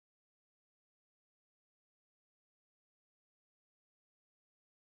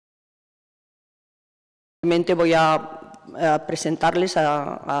Simplemente voy a presentarles,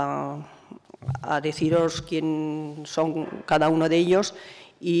 a deciros quién son cada uno de ellos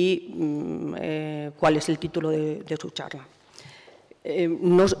y cuál es el título de su charla.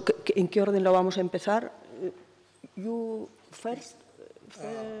 ¿En qué orden lo vamos a empezar? You first.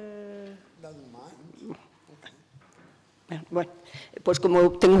 Bueno, pues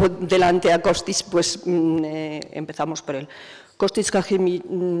como tengo delante a Kostis, pues empezamos por él. Kostis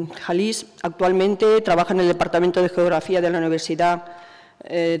Halis actualmente trabaja en el Departamento de Geografía de la Universidad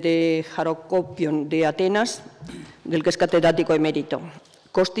de Jarokopion de Atenas, del que es catedrático emérito.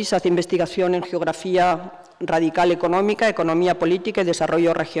 Kostis hace investigación en geografía radical económica, economía política y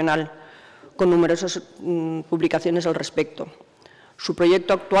desarrollo regional, con numerosas publicaciones al respecto. Su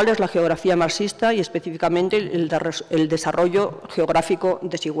proyecto actual es la geografía marxista y específicamente el desarrollo geográfico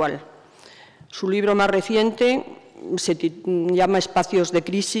desigual. Su libro más reciente se llama Espacios de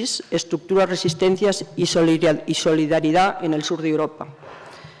crisis, estructuras, resistencias y solidaridad en el sur de Europa.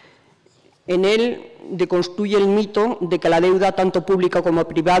 En él deconstruye el mito de que la deuda, tanto pública como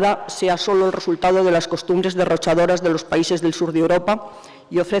privada, sea solo el resultado de las costumbres derrochadoras de los países del sur de Europa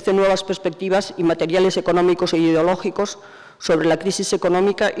y ofrece nuevas perspectivas y materiales económicos e ideológicos sobre la crisis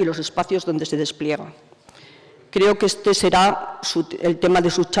económica y los espacios donde se despliega. Creo que este será el tema de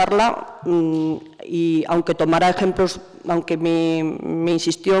su charla y aunque tomará ejemplos, aunque me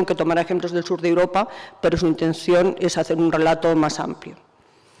insistió en que tomara ejemplos del sur de Europa, pero su intención es hacer un relato más amplio.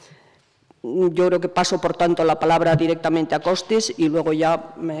 Yo creo que paso, por tanto, la palabra directamente a Kostis y luego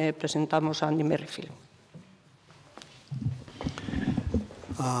ya presentamos a Andy Merrifield.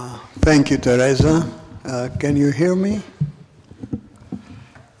 Thank you, Teresa. Can you hear me?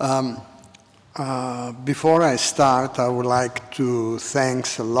 Before I start, I would like to thank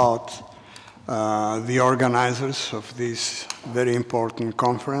a lot the organizers of this very important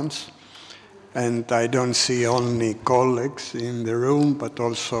conference. And I don't see only colleagues in the room, but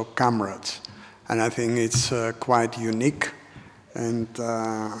also comrades. And I think it's quite unique, and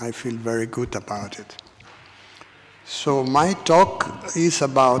I feel very good about it. So my talk is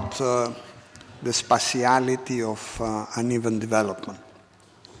about the spatiality of uneven development.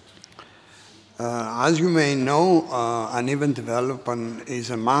 As you may know, uneven development is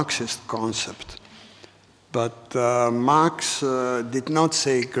a Marxist concept. But Marx did not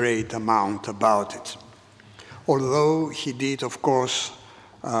say a great amount about it, although he did, of course,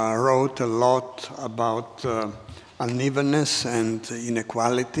 wrote a lot about unevenness and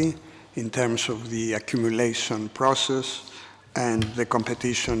inequality in terms of the accumulation process and the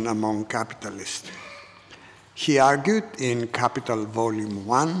competition among capitalists. He argued in Capital Volume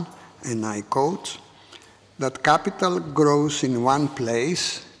 1, and I quote, that capital grows in one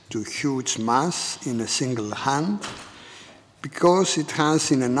place to huge mass in a single hand, because it has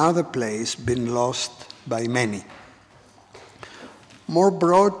in another place been lost by many. More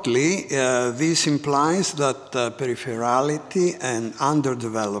broadly, this implies that peripherality and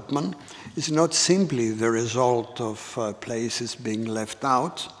underdevelopment is not simply the result of places being left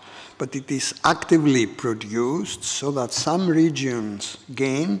out, but it is actively produced so that some regions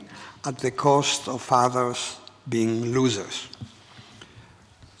gain at the cost of others being losers.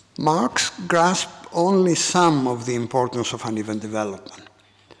 Marx grasped only some of the importance of uneven development.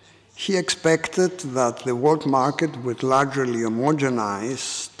 He expected that the world market would largely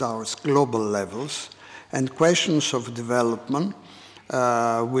homogenize towards global levels, and questions of development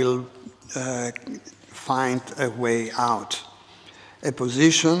will find a way out. A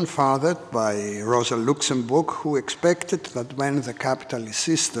position furthered by Rosa Luxemburg, who expected that when the capitalist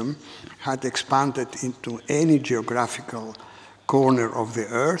system had expanded into any geographical corner of the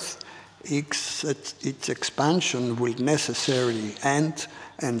earth, its expansion will necessarily end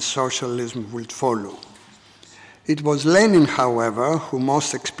and socialism would follow. It was Lenin, however, who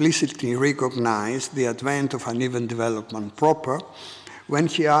most explicitly recognized the advent of uneven development proper when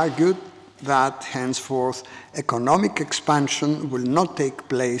he argued that henceforth economic expansion will not take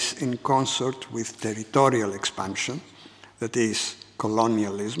place in concert with territorial expansion, that is,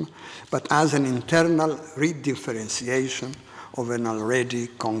 colonialism, but as an internal redifferentiation of an already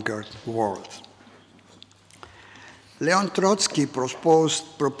conquered world. Leon Trotsky proposed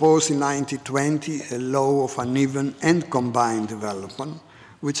in 1920 a law of uneven and combined development,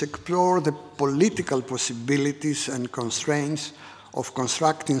 which explored the political possibilities and constraints of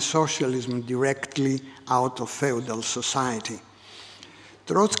constructing socialism directly out of feudal society.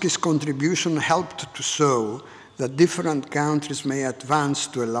 Trotsky's contribution helped to show that different countries may advance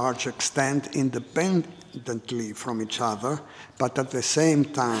to a large extent independently from each other, but at the same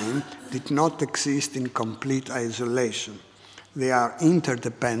time did not exist in complete isolation. They are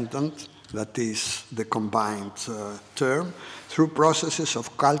interdependent, that is the combined term, through processes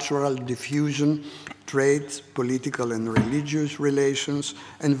of cultural diffusion, trade, political and religious relations,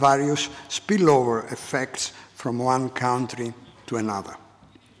 and various spillover effects from one country to another.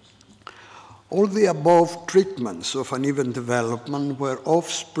 All the above treatments of uneven development were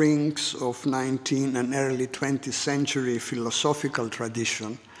offsprings of 19th and early 20th century philosophical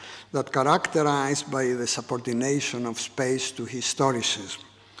tradition that characterized by the subordination of space to historicism,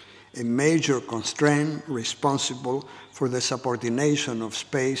 a major constraint responsible for the subordination of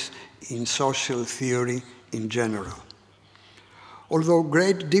space in social theory in general. Although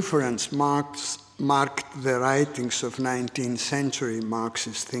great difference marked the writings of 19th century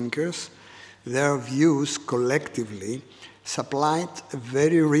Marxist thinkers, their views collectively supplied a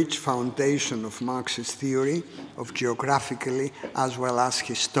very rich foundation of Marxist theory of geographically as well as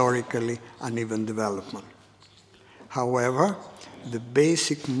historically uneven development. However, the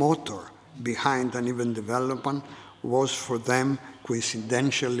basic motor behind uneven development was for them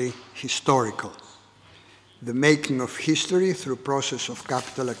coincidentally historical, the making of history through process of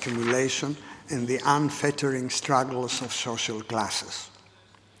capital accumulation and the unfettering struggles of social classes.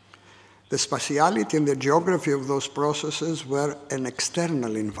 The spatiality and the geography of those processes were an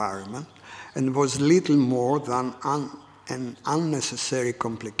external environment and was little more than an unnecessary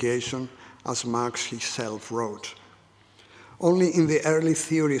complication, as Marx himself wrote. Only in the early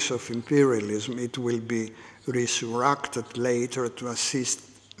theories of imperialism it will be resurrected later to assist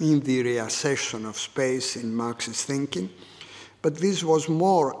in the reassession of space in Marxist thinking, but this was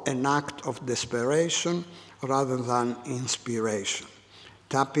more an act of desperation rather than inspiration,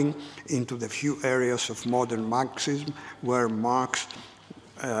 tapping into the few areas of modern Marxism where Marx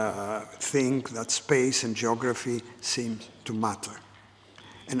thinks that space and geography seem to matter.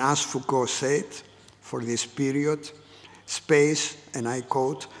 And as Foucault said, for this period, space, and I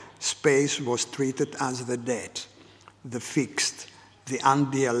quote, space was treated as the dead, the fixed, the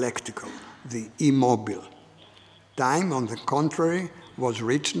undialectical, the immobile. Time, on the contrary, was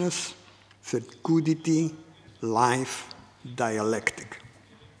richness, fecundity, life, dialectic.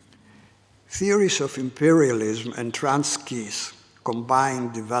 Theories of imperialism and Trotsky's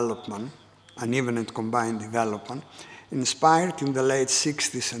combined development, uneven and combined development, inspired in the late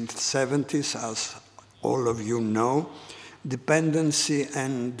 60s and 70s, as all of you know, dependency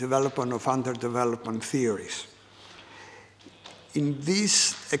and development of underdevelopment theories. In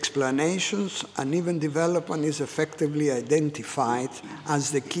these explanations, uneven development is effectively identified as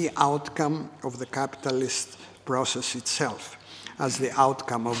the key outcome of the capitalist process itself, as the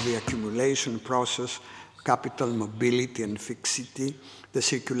outcome of the accumulation process, capital mobility and fixity, the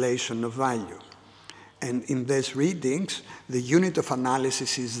circulation of value. And in these readings, the unit of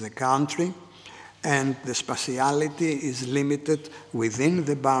analysis is the country, and the spatiality is limited within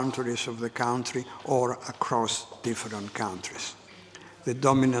the boundaries of the country or across different countries. The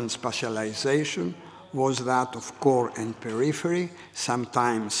dominant spatialization was that of core and periphery,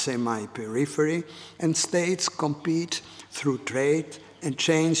 sometimes semi-periphery, and states compete through trade and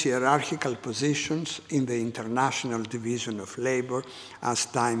change hierarchical positions in the international division of labor as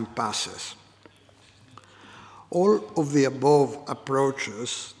time passes. All of the above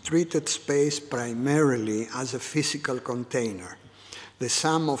approaches treated space primarily as a physical container, the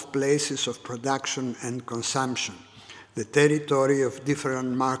sum of places of production and consumption, the territory of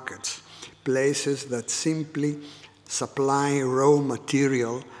different markets, places that simply supply raw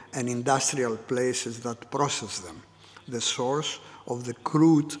material and industrial places that process them, the source of the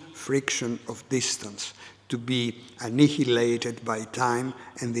crude friction of distance, to be annihilated by time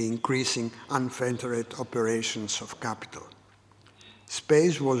and the increasing unfettered operations of capital.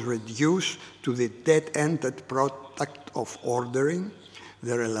 Space was reduced to the dead-ended product of ordering,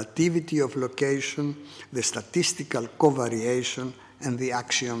 the relativity of location, the statistical covariation, and the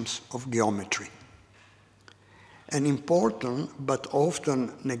axioms of geometry. An important but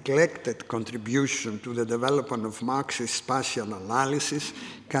often neglected contribution to the development of Marxist spatial analysis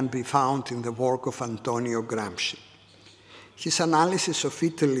can be found in the work of Antonio Gramsci. His analysis of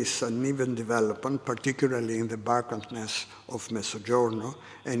Italy's uneven development, particularly in the vacantness of Mezzogiorno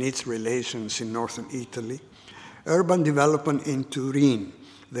and its relations in northern Italy, urban development in Turin,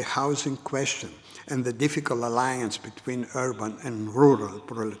 the housing question, and the difficult alliance between urban and rural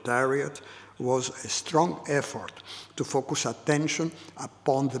proletariat was a strong effort to focus attention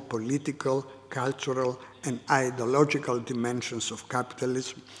upon the political, cultural, and ideological dimensions of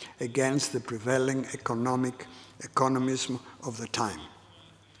capitalism against the prevailing economism of the time.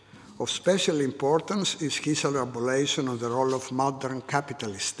 Of special importance is his elaboration on the role of modern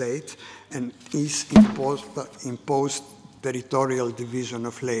capitalist state and its imposed territorial division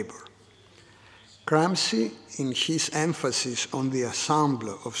of labor. Gramsci, in his emphasis on the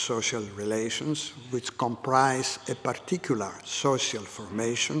ensemble of social relations, which comprise a particular social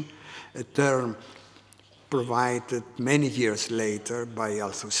formation, a term provided many years later by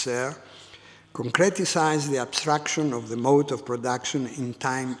Althusser, concretized the abstraction of the mode of production in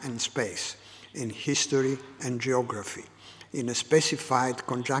time and space, in history and geography, in a specified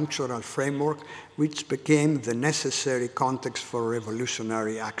conjunctural framework which became the necessary context for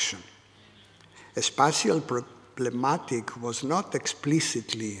revolutionary action. A spatial problematic was not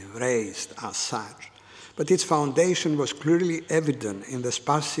explicitly raised as such, but its foundation was clearly evident in the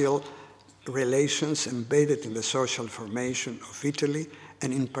spatial relations embedded in the social formation of Italy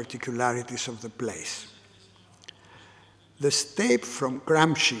and in particularities of the place. The step from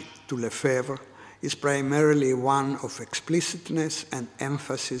Gramsci to Lefebvre is primarily one of explicitness and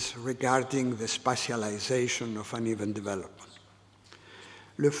emphasis regarding the spatialization of uneven development.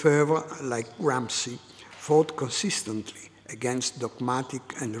 Lefebvre, like Gramsci, fought consistently against dogmatic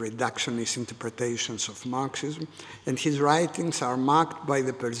and reductionist interpretations of Marxism, and his writings are marked by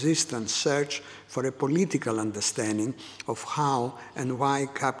the persistent search for a political understanding of how and why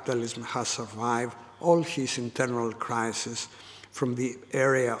capitalism has survived all his internal crises from the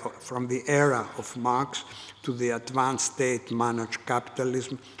era of Marx to the advanced state-managed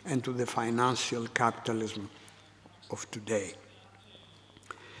capitalism and to the financial capitalism of today.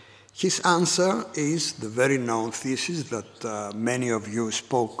 His answer is the very known thesis that many of you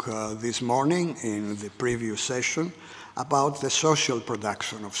spoke this morning in the previous session about the social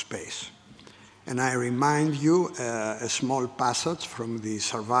production of space. And I remind you a small passage from the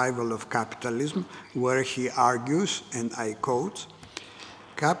Survival of Capitalism, where he argues, and I quote,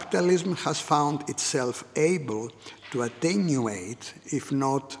 "Capitalism has found itself able to attenuate, if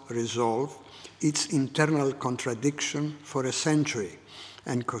not resolve, its internal contradiction for a century,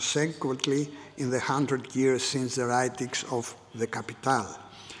 and consequently in the 100 years since the writings of the Capital,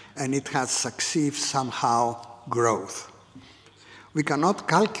 and it has succeeded somehow growth. We cannot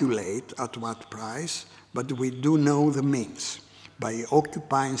calculate at what price, but we do know the means, by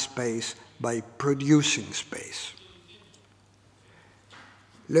occupying space, by producing space."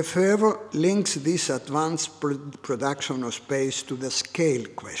 Lefebvre links this advanced production of space to the scale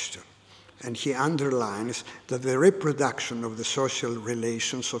question, and he underlines that the reproduction of the social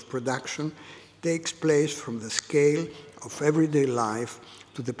relations of production takes place from the scale of everyday life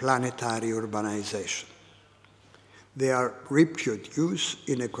to the planetary urbanization. They are reproduced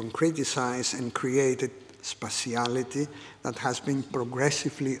in a concretized and created spatiality that has been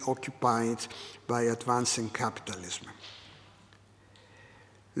progressively occupied by advancing capitalism.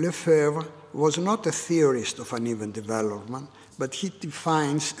 Lefebvre was not a theorist of uneven development, but he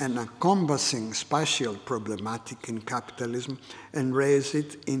defines an encompassing spatial problematic in capitalism and raises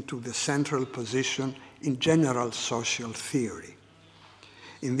it into the central position in general social theory.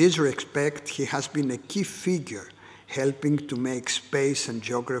 In this respect, he has been a key figure helping to make space and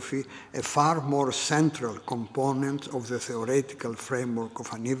geography a far more central component of the theoretical framework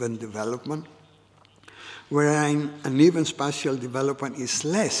of uneven development, wherein uneven spatial development is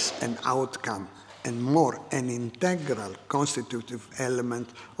less an outcome and more an integral constitutive element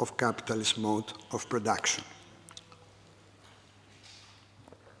of capitalist mode of production.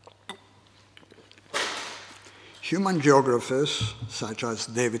 Human geographers, such as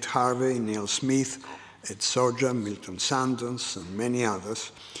David Harvey, Neil Smith, Ed Soja, Milton Sanders, and many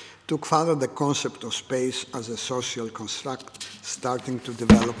others, took further the concept of space as a social construct, starting to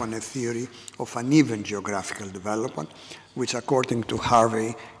develop on a theory of uneven geographical development, which, according to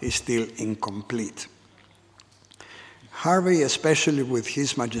Harvey, is still incomplete. Harvey, especially with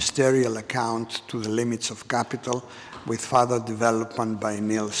his magisterial account to the limits of capital, with further development by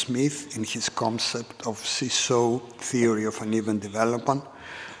Neil Smith in his concept of seesaw theory of uneven development,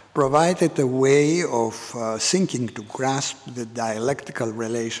 provided a way of seeking to grasp the dialectical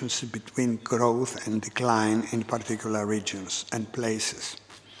relationship between growth and decline in particular regions and places.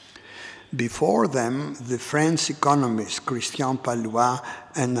 Before them, the French economists Christian Pallois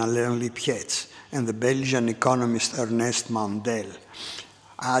and Alain Lippietz and the Belgian economist Ernest Mandel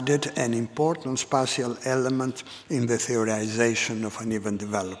added an important spatial element in the theorization of uneven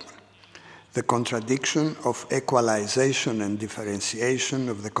development: the contradiction of equalization and differentiation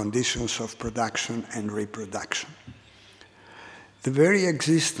of the conditions of production and reproduction. The very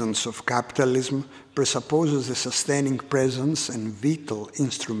existence of capitalism presupposes a sustaining presence and vital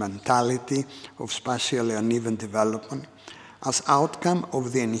instrumentality of spatially uneven development as outcome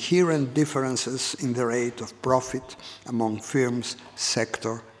of the inherent differences in the rate of profit among firms,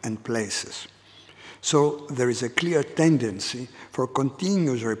 sector, and places. So there is a clear tendency for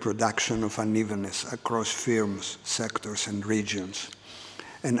continuous reproduction of unevenness across firms, sectors, and regions.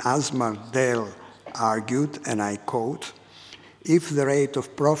 And as Mardell argued, and I quote, "If the rate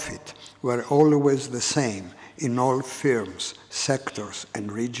of profit were always the same in all firms, sectors,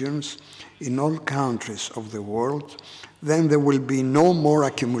 and regions, in all countries of the world, then there will be no more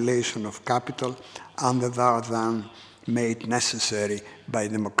accumulation of capital other than made necessary by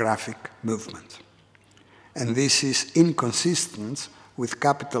demographic movement." And this is inconsistent with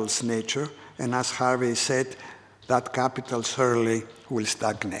capital's nature, and as Harvey said, that capital surely will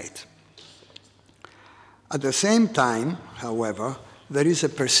stagnate. At the same time, however, there is a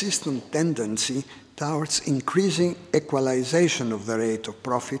persistent tendency towards increasing equalization of the rate of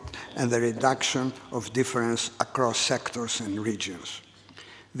profit and the reduction of difference across sectors and regions.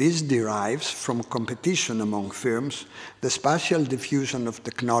 This derives from competition among firms, the spatial diffusion of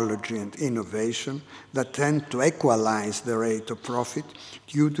technology and innovation that tend to equalize the rate of profit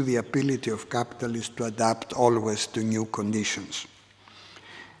due to the ability of capitalists to adapt always to new conditions.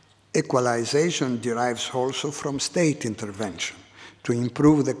 Equalization derives also from state intervention to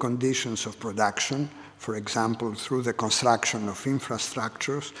improve the conditions of production, for example, through the construction of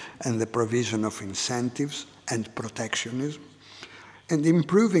infrastructures and the provision of incentives and protectionism, and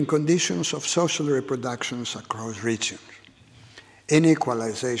improving conditions of social reproductions across regions.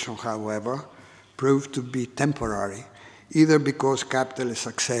 Inequalization, however, proved to be temporary, either because capitalist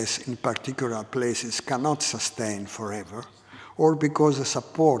success in particular places cannot sustain forever, or because the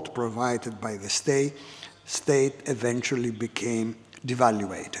support provided by the state eventually became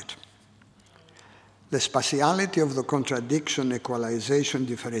devaluated. The spatiality of the contradiction, equalization,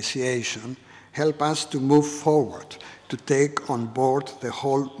 differentiation help us to move forward, to take on board the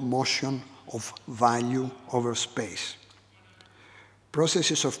whole motion of value over space.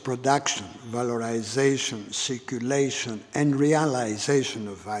 Processes of production, valorization, circulation, and realization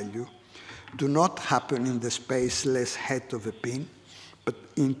of value do not happen in the spaceless head of a pin, but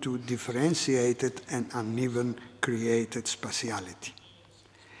into differentiated and uneven created spatiality.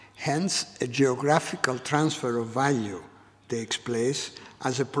 Hence, a geographical transfer of value takes place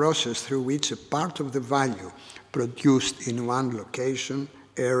as a process through which a part of the value produced in one location,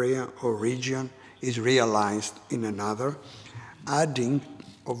 area, or region is realized in another, adding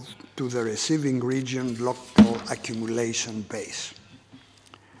to the receiving region local accumulation base.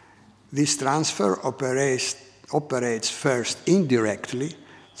 This transfer operates first indirectly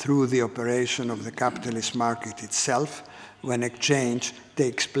through the operation of the capitalist market itself, when exchange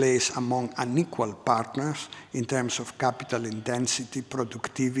takes place among unequal partners in terms of capital intensity,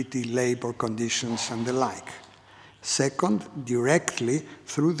 productivity, labor conditions, and the like. Second, directly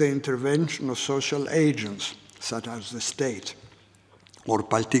through the intervention of social agents, such as the state, or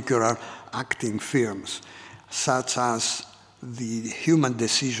particular acting firms, such as the human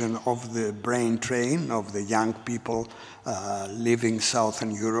decision of the brain drain of the young people leaving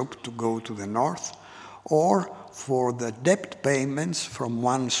Southern Europe to go to the north, or for the debt payments from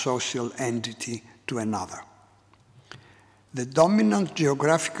one social entity to another. The dominant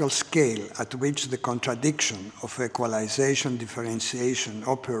geographical scale at which the contradiction of equalization differentiation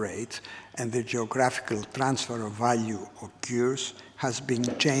operates and the geographical transfer of value occurs has been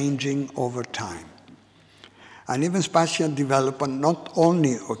changing over time. Uneven spatial development not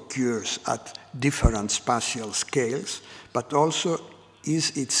only occurs at different spatial scales, but also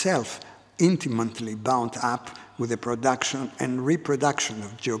is itself intimately bound up with the production and reproduction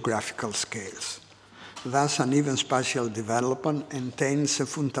of geographical scales. Thus, uneven spatial development entails a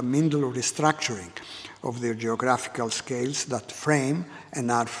fundamental restructuring of the geographical scales that frame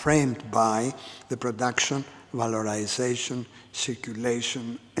and are framed by the production, valorization,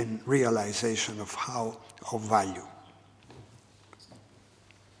 circulation, and realization of value.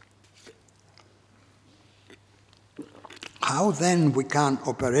 How then we can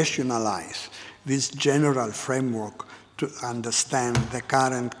operationalize this general framework to understand the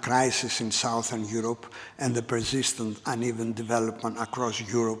current crisis in Southern Europe and the persistent uneven development across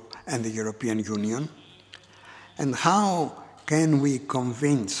Europe and the European Union? And how can we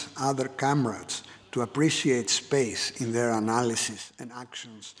convince other comrades to appreciate space in their analysis and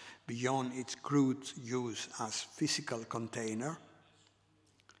actions beyond its crude use as physical container?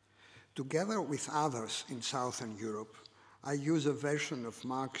 Together with others in Southern Europe, I use a version of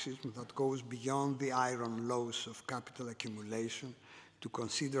Marxism that goes beyond the iron laws of capital accumulation to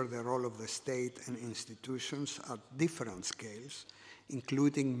consider the role of the state and institutions at different scales,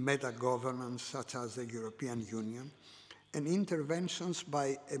 including meta-governance such as the European Union, and interventions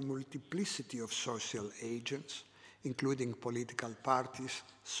by a multiplicity of social agents, including political parties,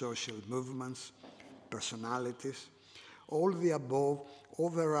 social movements, personalities, all the above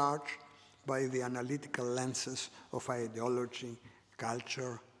overarched by the analytical lenses of ideology,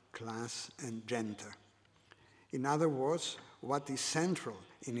 culture, class, and gender. In other words, what is central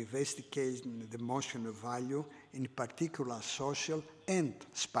in investigating the motion of value, in particular social and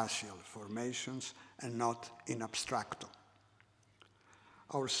spatial formations, and not in abstracto.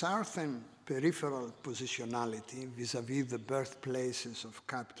 Our southern peripheral positionality vis-à-vis the birthplaces of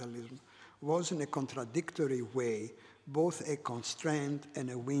capitalism was in a contradictory way both a constraint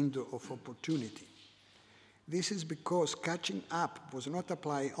and a window of opportunity. This is because catching up was not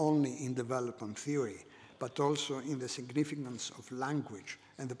applied only in development theory, but also in the significance of language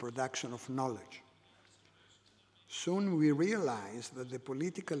and the production of knowledge. Soon we realized that the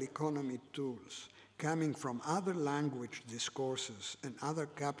political economy tools coming from other language discourses and other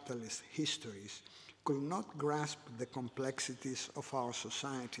capitalist histories could not grasp the complexities of our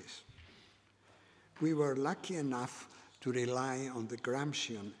societies. We were lucky enough to rely on the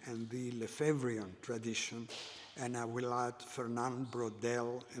Gramscian and the Lefebvrean tradition, and I will add Fernand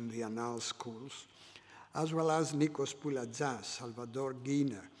Braudel and the Annales schools, as well as Nikos Pouladjas, Salvador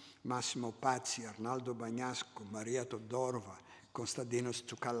Giner, Massimo Pazzi, Arnaldo Bagnasco, Maria Todorova, Konstantinos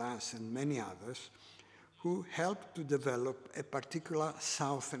Tsoukalas, and many others, who helped to develop a particular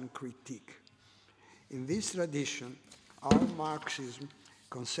Southern critique. In this tradition, our Marxism,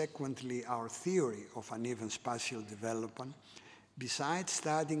 consequently our theory of uneven spatial development, besides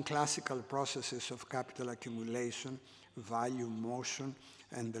studying classical processes of capital accumulation, value motion,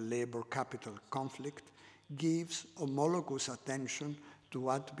 and the labor-capital conflict, gives homologous attention to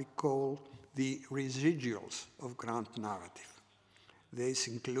what we call the residuals of grand narrative. This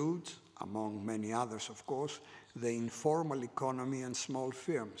includes, among many others of course, the informal economy and small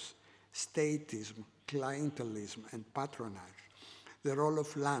firms, statism, clientelism, and patronage, the role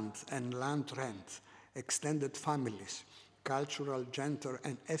of land and land rent, extended families, cultural, gender,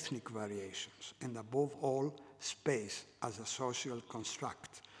 and ethnic variations, and above all, space as a social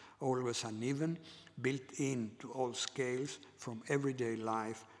construct, always uneven, built in to all scales, from everyday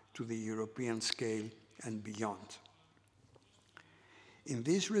life to the European scale and beyond. In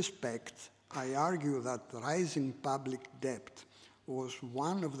this respect, I argue that rising public debt was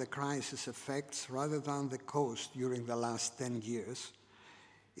one of the crisis effects rather than the cause during the last 10 years.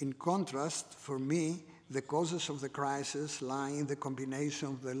 In contrast, for me, the causes of the crisis lie in the combination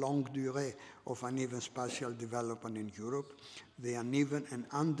of the longue durée of uneven spatial development in Europe, the uneven and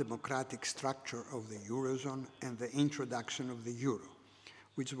undemocratic structure of the Eurozone, and the introduction of the Euro,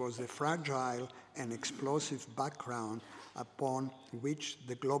 which was the fragile and explosive background upon which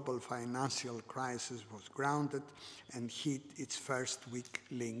the global financial crisis was grounded and hit its first weak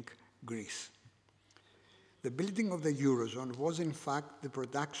link, Greece. The building of the Eurozone was in fact the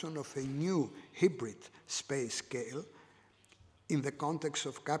production of a new hybrid space scale in the context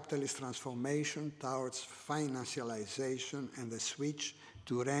of capitalist transformation towards financialization and the switch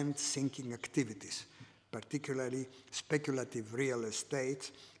to rent-sinking activities, particularly speculative real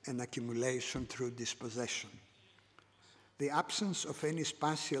estate and accumulation through dispossession. The absence of any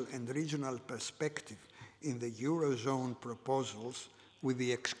spatial and regional perspective in the Eurozone proposals, with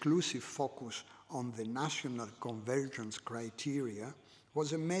the exclusive focus on the national convergence criteria,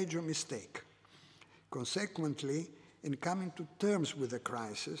 was a major mistake. Consequently, in coming to terms with the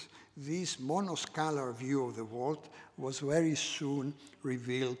crisis, this monoscalar view of the world was very soon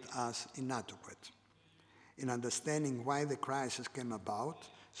revealed as inadequate. In understanding why the crisis came about,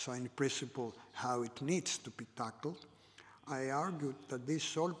 so in principle how it needs to be tackled, I argued that this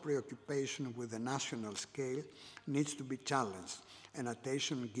sole preoccupation with the national scale needs to be challenged, and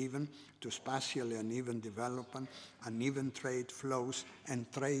attention given to spatially uneven development, uneven trade flows,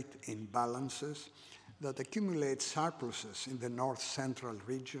 and trade imbalances that accumulate surpluses in the north-central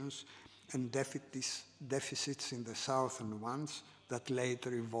regions and deficits in the southern ones that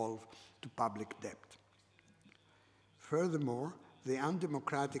later evolve to public debt. Furthermore, the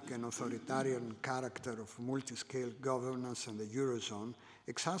undemocratic and authoritarian character of multi-scale governance in the Eurozone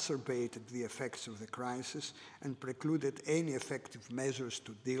exacerbated the effects of the crisis and precluded any effective measures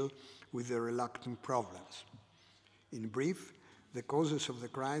to deal with the reluctant problems. In brief, the causes of the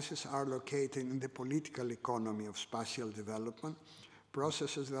crisis are located in the political economy of spatial development,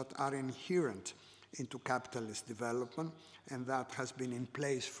 processes that are inherent into capitalist development and that has been in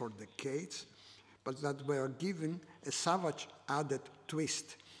place for decades, but that were given a savage added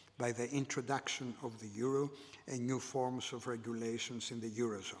twist by the introduction of the euro and new forms of regulations in the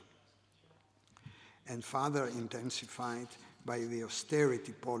Eurozone, and further intensified by the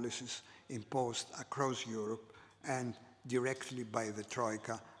austerity policies imposed across Europe and directly by the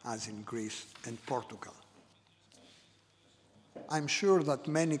Troika as in Greece and Portugal. I'm sure that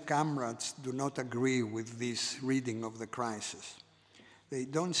many comrades do not agree with this reading of the crisis. They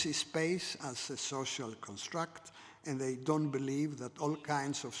don't see space as a social construct, and they don't believe that all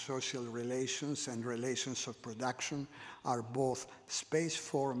kinds of social relations and relations of production are both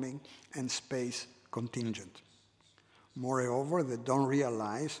space-forming and space-contingent. Moreover, they don't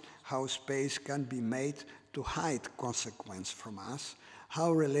realize how space can be made to hide consequence from us,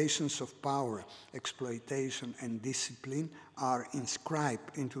 how relations of power, exploitation, and discipline are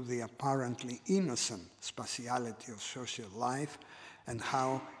inscribed into the apparently innocent spatiality of social life, and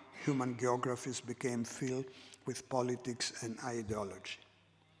how human geographies became filled with politics and ideology.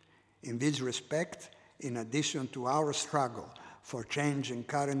 In this respect, in addition to our struggle for changing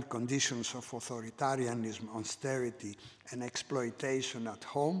current conditions of authoritarianism, austerity, and exploitation at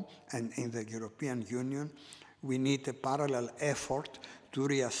home and in the European Union, we need a parallel effort to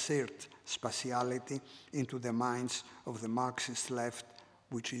reassert spatiality into the minds of the Marxist left,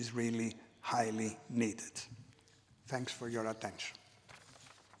 which is really highly needed. Thanks for your attention.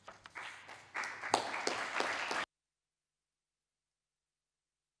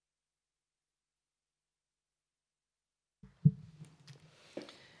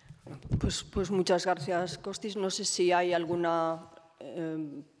 Pues muchas gracias, Costis. No sé si hay alguna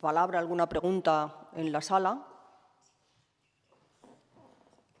palabra, alguna pregunta en la sala.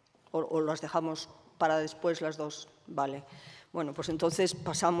 ¿O las dejamos para después las dos? Vale. Bueno, pues entonces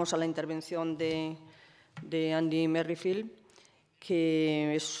pasamos a la intervención de Andy Merrifield,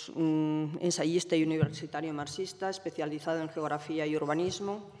 que es un ensayista y universitario marxista, especializado en geografía y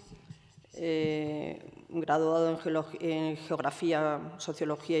urbanismo, graduado en geografía,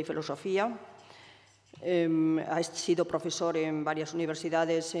 sociología y filosofía. Ha sido profesor en varias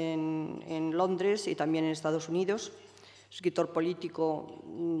universidades en Londres y también en Estados Unidos. Escritor político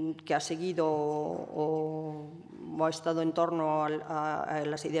que ha seguido o ha estado en torno a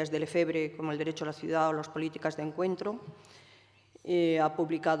las ideas de Lefebvre, como el derecho a la ciudad o las políticas de encuentro. Ha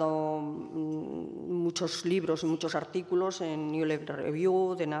publicado muchos libros y muchos artículos en New Liberal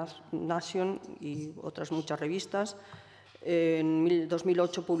Review, The Nation y otras muchas revistas. En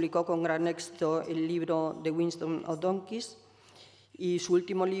 2008 publicó con gran éxito el libro The Wisdom of Donkeys, y su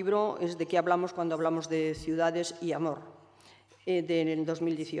último libro es De qué hablamos cuando hablamos de ciudades y amor, del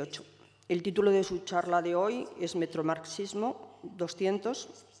 2018. El título de su charla de hoy es Metromarxismo 200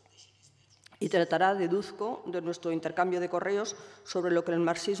 y tratará, deduzco, de nuestro intercambio de correos sobre lo que el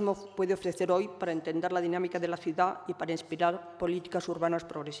marxismo puede ofrecer hoy para entender la dinámica de la ciudad y para inspirar políticas urbanas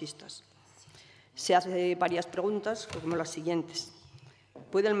progresistas. Se hace varias preguntas, como las siguientes.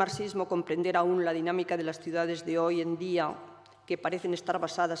 ¿Puede el marxismo comprender aún la dinámica de las ciudades de hoy en día que parecen estar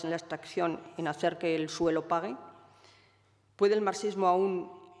basadas en la extracción, en hacer que el suelo pague? ¿Puede el marxismo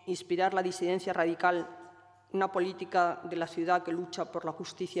aún inspirar la disidencia radical, una política de la ciudad que lucha por la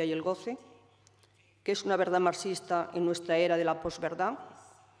justicia y el goce? ¿Qué es una verdad marxista en nuestra era de la posverdad?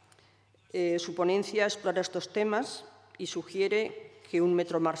 Su ponencia explora estos temas y sugiere que un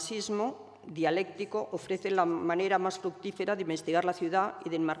metromarxismo dialéctico ofrece la manera más fructífera de investigar la ciudad y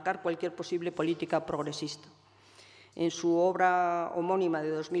de enmarcar cualquier posible política progresista. En su obra homónima de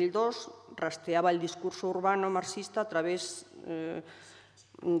 2002, rastreaba el discurso urbano marxista a través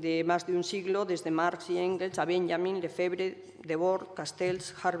de más de un siglo, desde Marx y Engels a Benjamin, Lefebvre, Debord,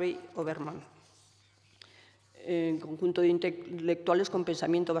 Castells, Harvey o Berman. Un conjunto de intelectuales con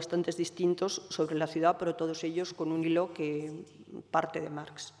pensamientos bastante distintos sobre la ciudad, pero todos ellos con un hilo que parte de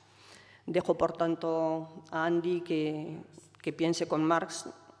Marx. Dejo, por tanto, a Andy que piense con Marx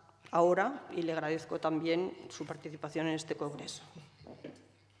ahora y le agradezco también su participación en este congreso.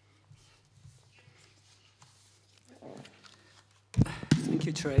 Thank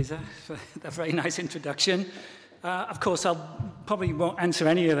you, Teresa, for that very nice introduction. Of course, probably won't answer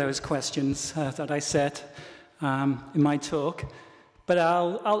any of those questions that I set in my talk, but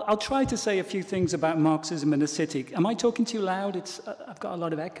I'll try to say a few things about Marxism in the city. Am I talking too loud? I've got a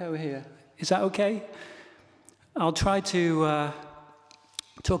lot of echo here. Is that okay? I'll try to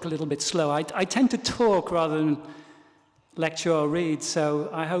talk a little bit slow. I tend to talk rather than lecture or read, so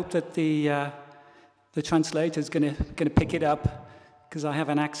I hope that the translator is going to pick it up, because I have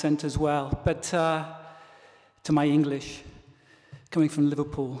an accent as well. But to my English, coming from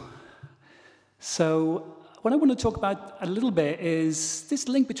Liverpool. So what I want to talk about a little bit is this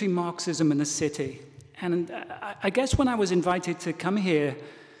link between Marxism and the city. And I guess when I was invited to come here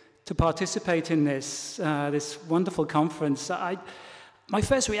to participate in this wonderful conference, my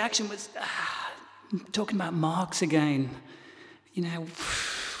first reaction was, talking about Marx again. You know,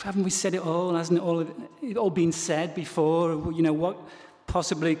 haven't we said it all? Hasn't it all been said before? You know, what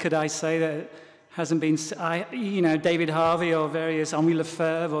possibly could I say that it hasn't been, you know, David Harvey or various Henri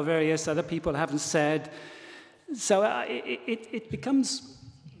Lefebvre or various other people haven't said. So it becomes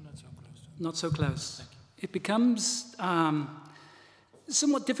not so close. It becomes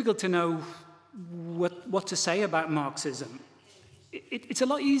somewhat difficult to know what to say about Marxism. It's a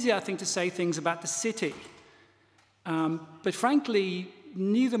lot easier, I think, to say things about the city. But frankly,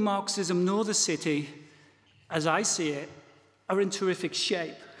 neither Marxism nor the city, as I see it, are in terrific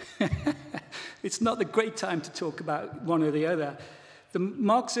shape. It's not the great time to talk about one or the other. The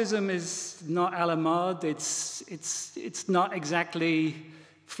Marxism is not a la mode. It's not exactly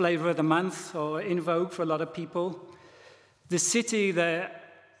flavor of the month or in vogue for a lot of people. The city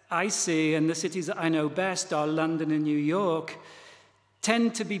that I see, and the cities that I know best, are London and New York,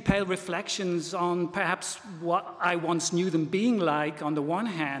 tend to be pale reflections on perhaps what I once knew them being like on the one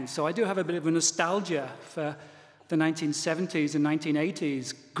hand. So I do have a bit of a nostalgia for the 1970s and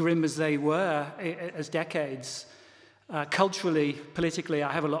 1980s, grim as they were as decades. Culturally, politically,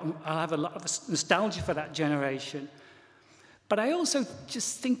 I have a lot of nostalgia for that generation. But I also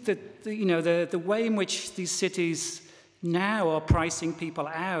just think that the way in which these cities now are pricing people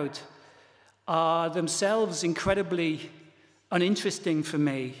out are themselves incredibly uninteresting for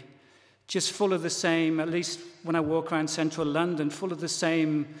me, just full of the same, at least when I walk around central London, full of the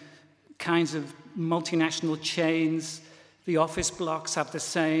same kinds of multinational chains. The office blocks have the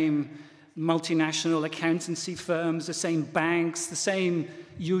same multinational accountancy firms, the same banks, the same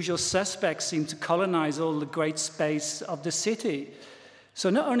usual suspects seem to colonize all the great space of the city. So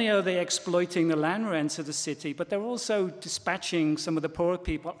not only are they exploiting the land rents of the city, but they're also dispatching some of the poorer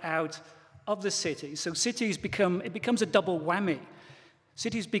people out of the city. So cities becomes a double whammy.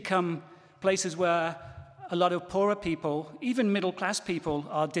 Cities become places where a lot of poorer people, even middle-class people,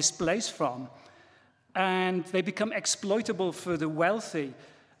 are displaced from. And they become exploitable for the wealthy.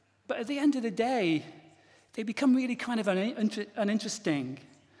 But at the end of the day, they become really kind of uninteresting.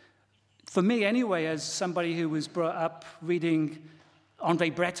 For me, anyway, as somebody who was brought up reading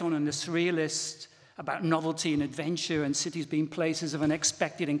André Breton and the Surrealists about novelty and adventure and cities being places of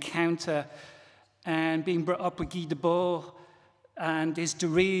unexpected encounter, and being brought up with Guy Debord and his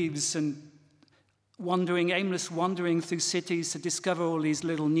derives and aimless wandering through cities to discover all these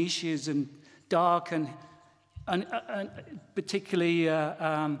little niches and dark and particularly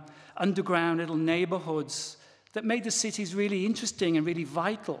underground little neighborhoods that made the cities really interesting and really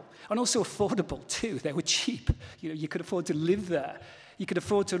vital, and also affordable too. They were cheap. You could afford to live there. You could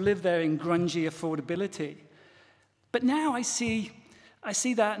afford to live there in grungy affordability. But now I see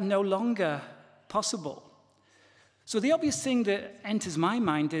that no longer possible. So the obvious thing that enters my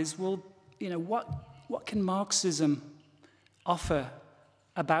mind is, well, what can Marxism offer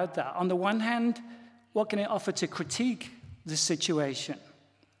about that? On the one hand, what can it offer to critique the situation?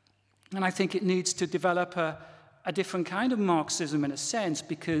 And I think it needs to develop a different kind of Marxism in a sense,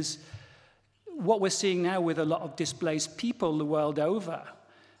 because what we're seeing now with a lot of displaced people the world over,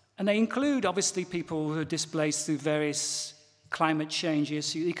 and they include obviously people who are displaced through various climate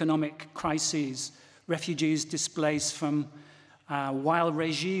changes, economic crises, refugees displaced from wild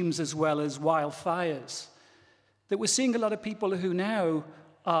regimes as well as wildfires, that we're seeing a lot of people who now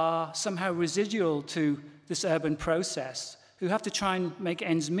are somehow residual to this urban process, who have to try and make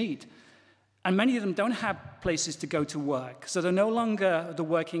ends meet. And many of them don't have places to go to work. So they're no longer the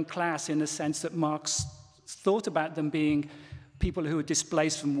working class in the sense that Marx thought about them being people who are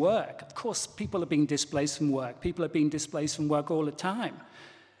displaced from work. Of course, people are being displaced from work. People are being displaced from work all the time.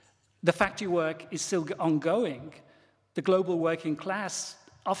 The factory work is still ongoing. The global working class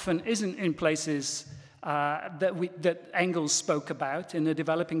often isn't in places that Engels spoke about in the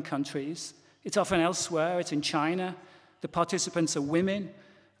developing countries. It's often elsewhere. It's in China. The participants are women.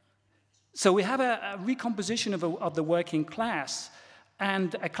 So we have a recomposition of the working class,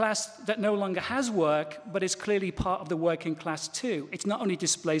 and a class that no longer has work, but is clearly part of the working class too. It's not only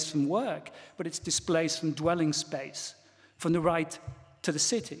displaced from work, but it's displaced from dwelling space, from the right to the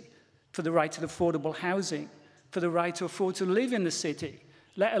city, for the right to affordable housing, for the right to afford to live in the city,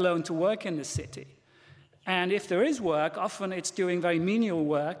 let alone to work in the city. And if there is work, often it's doing very menial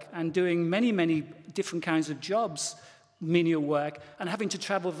work and doing many, many different kinds of jobs, menial work, and having to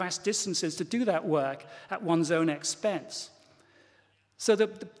travel vast distances to do that work at one's own expense. So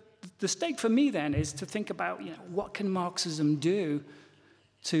the stake for me then is to think about, what can Marxism do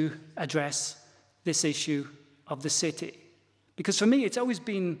to address this issue of the city? Because for me, it's always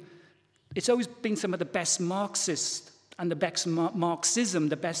been some of the best Marxists and the best Marxism,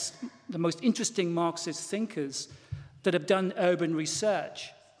 the most interesting Marxist thinkers that have done urban research.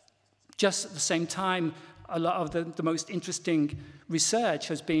 Just at the same time, a lot of the most interesting research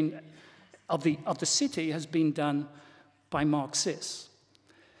has been, of the city, has been done by Marxists.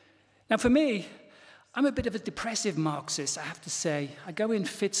 Now for me, I'm a bit of a depressive Marxist, I have to say. I go in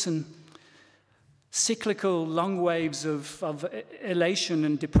fits and cyclical long waves of elation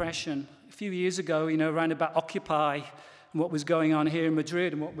and depression. A few years ago, you know, around about Occupy, and what was going on here in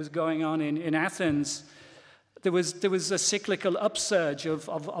Madrid and what was going on in Athens, there was a cyclical upsurge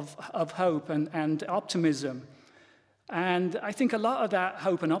of hope and optimism. And I think a lot of that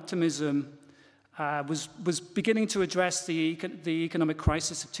hope and optimism was beginning to address the economic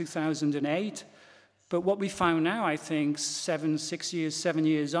crisis of 2008. But what we found now, I think, 7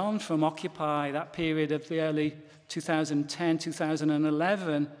 years on from Occupy, that period of the early 2010,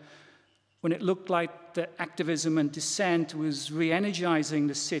 2011, when it looked like the activism and dissent was re-energizing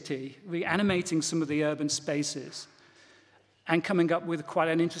the city, reanimating some of the urban spaces, and coming up with quite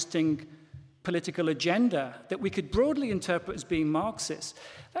an interesting political agenda that we could broadly interpret as being Marxist.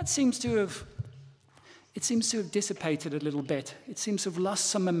 That seems to have dissipated a little bit. It seems to have lost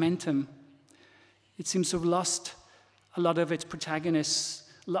some momentum. It seems to have lost a lot of its protagonists,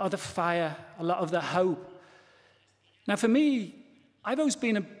 a lot of the fire, a lot of the hope. Now for me, I've always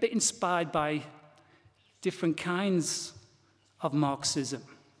been a bit inspired by different kinds of Marxism.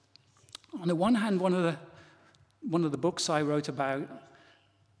 On the one hand, one of the books I wrote about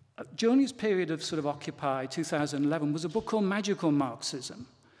during this period of sort of Occupy 2011 was a book called Magical Marxism.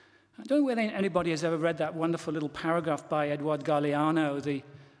 I don't know whether anybody has ever read that wonderful little paragraph by Eduardo Galeano, the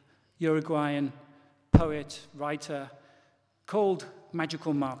Uruguayan poet, writer, called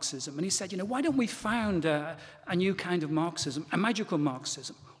Magical Marxism. And he said, you know, why don't we found a new kind of Marxism, a magical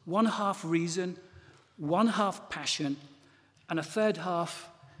Marxism? One half reason, one half passion, and a third half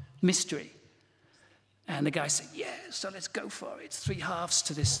mystery. And the guy said, yeah, so let's go for it. It's 3 halves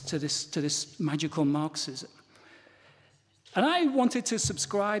to this magical Marxism. And I wanted to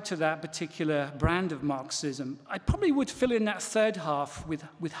subscribe to that particular brand of Marxism. I probably would fill in that third half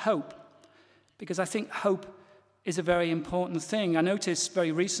with hope, because I think hope is a very important thing. I noticed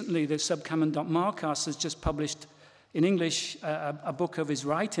very recently that Subcommandant Marcos has just published in English a book of his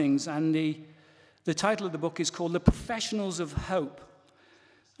writings, and the title of the book is called The Professionals of Hope.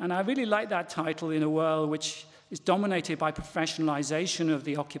 And I really like that title in a world which is dominated by professionalization of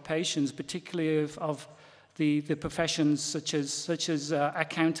the occupations, particularly of the professions such as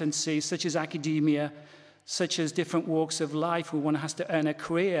accountancy, such as academia, such as different walks of life where one has to earn a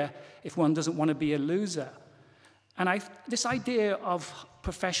career if one doesn't want to be a loser. And this idea of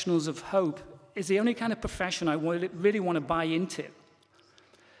professionals of hope is the only kind of profession I really want to buy into.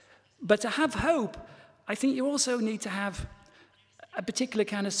 But to have hope, I think you also need to have a particular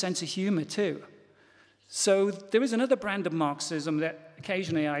kind of sense of humor too. So there is another brand of Marxism that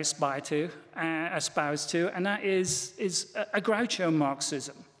occasionally I espouse to, and that is a Groucho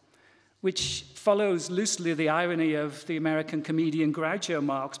Marxism, which follows loosely the irony of the American comedian Groucho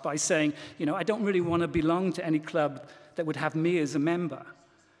Marx by saying, you know, I don't really want to belong to any club that would have me as a member,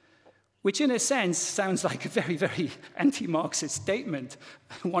 which in a sense sounds like a very, very anti-Marxist statement,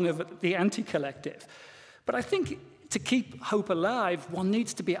 one of the anti-collective. But I think to keep hope alive, one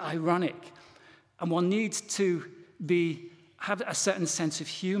needs to be ironic, and one needs to have a certain sense of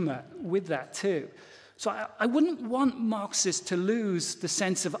humor with that too. So I wouldn't want Marxists to lose the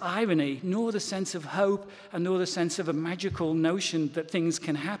sense of irony, nor the sense of hope, and nor the sense of a magical notion that things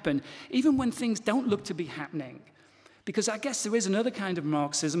can happen, even when things don't look to be happening. Because I guess there is another kind of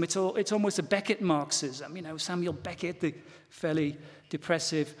Marxism. It's almost a Beckett Marxism. You know, Samuel Beckett, the fairly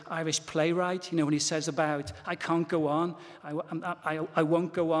depressive Irish playwright, you know, when he says about, I can't go on, I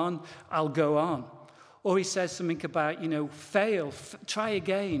won't go on, I'll go on. Or he says something about, you know, fail, try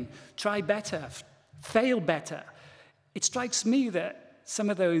again, try better, fail better. It strikes me that some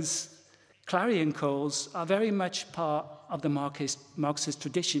of those clarion calls are very much part of the Marxist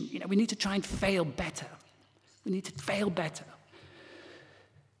tradition. You know, we need to try and fail better. We need to fail better.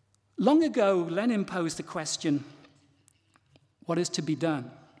 Long ago, Lenin posed the question, what is to be done?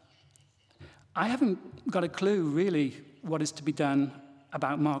 I haven't got a clue, really, what is to be done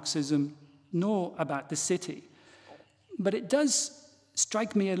about Marxism, nor about the city. But it does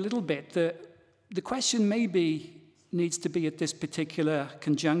strike me a little bit that the question maybe needs to be at this particular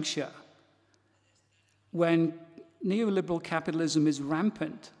conjuncture, when neoliberal capitalism is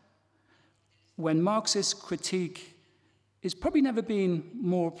rampant, when Marxist critique is probably never been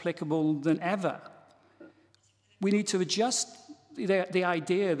more applicable than ever. We need to adjust the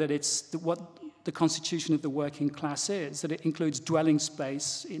idea that it's what the constitution of the working class is, that it includes dwelling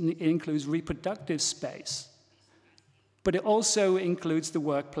space, it includes reproductive space, but it also includes the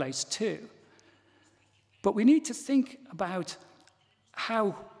workplace too. But we need to think about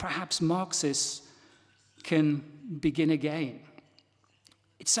how perhaps Marxists can begin again.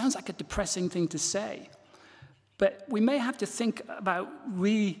 It sounds like a depressing thing to say, but we may have to think about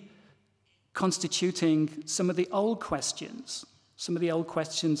reconstituting some of the old questions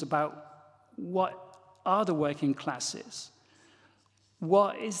about what are the working classes?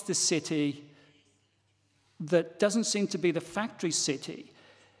 What is the city that doesn't seem to be the factory city?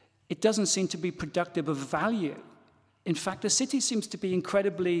 It doesn't seem to be productive of value. In fact, the city seems to be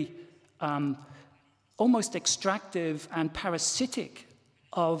incredibly almost extractive and parasitic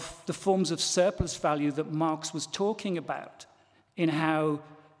of the forms of surplus value that Marx was talking about, in how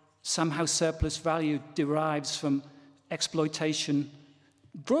somehow surplus value derives from exploitation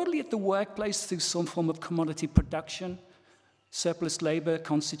broadly at the workplace through some form of commodity production. Surplus labor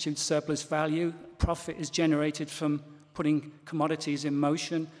constitutes surplus value. Profit is generated from putting commodities in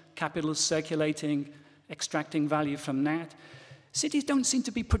motion. Capital is circulating, extracting value from that. Cities don't seem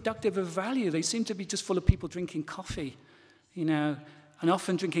to be productive of value. They seem to be just full of people drinking coffee, you know, and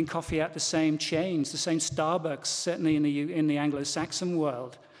often drinking coffee at the same chains, the same Starbucks, certainly in the Anglo-Saxon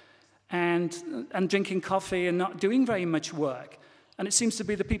world, and drinking coffee and not doing very much work. And it seems to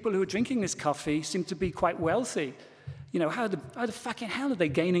be the people who are drinking this coffee seem to be quite wealthy. You know, how the fucking hell are they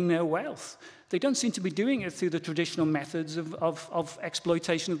gaining their wealth? They don't seem to be doing it through the traditional methods of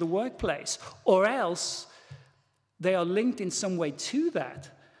exploitation of the workplace. Or else, they are linked in some way to that,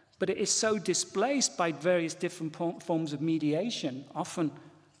 but it is so displaced by various different forms of mediation. Often,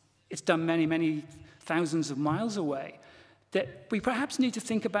 it's done many, many thousands of miles away, that we perhaps need to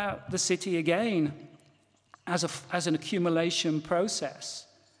think about the city again as an accumulation process.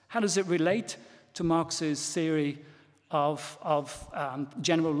 How does it relate to Marx's theory of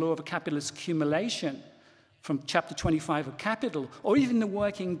general law of capitalist accumulation from chapter 25 of Capital, or even the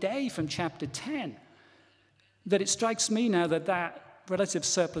working day from chapter 10? That it strikes me now that relative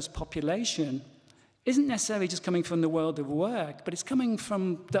surplus population isn't necessarily just coming from the world of work, but it's coming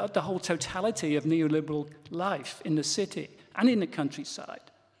from the whole totality of neoliberal life in the city and in the countryside.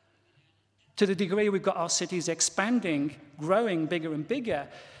 To the degree we've got our cities expanding, growing bigger and bigger,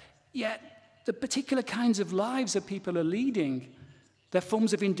 yet the particular kinds of lives that people are leading, their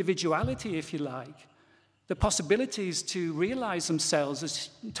forms of individuality, if you like, the possibilities to realize themselves as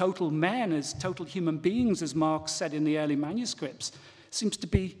total men, as total human beings, as Marx said in the early manuscripts, seems to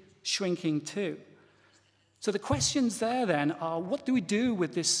be shrinking too. So the questions there then are, what do we do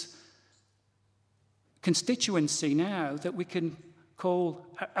with this constituency now that we can call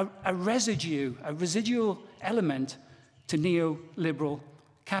a residual element to neoliberal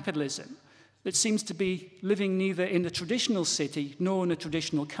capitalism that seems to be living neither in the traditional city nor in the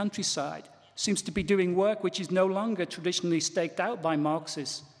traditional countryside, seems to be doing work which is no longer traditionally staked out by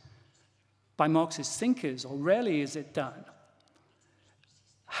Marxist thinkers, or rarely is it done.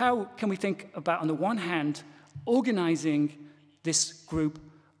 How can we think about, on the one hand, organizing this group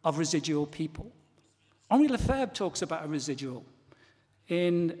of residual people? Henri Lefebvre talks about a residual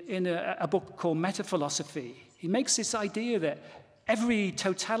in a book called Metaphilosophy. He makes this idea that every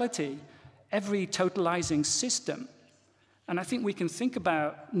totality, every totalizing system, and I think we can think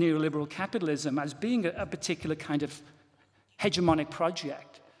about neoliberal capitalism as being a particular kind of hegemonic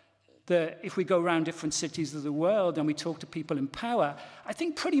project, that if we go around different cities of the world and we talk to people in power, I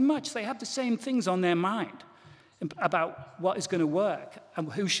think pretty much they have the same things on their mind about what is going to work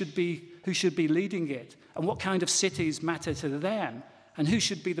and who should be leading it and what kind of cities matter to them and who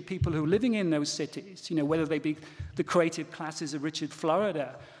should be the people who are living in those cities, you know, whether they be the creative classes of Richard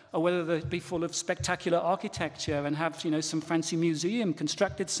Florida or whether they be full of spectacular architecture and have, you know, some fancy museum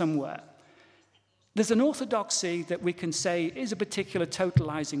constructed somewhere. There's an orthodoxy that we can say is a particular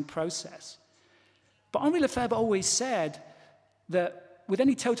totalizing process. But Henri Lefebvre always said that with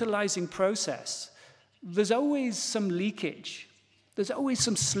any totalizing process, there's always some leakage. There's always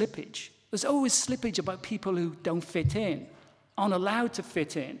some slippage. There's always slippage about people who don't fit in, aren't allowed to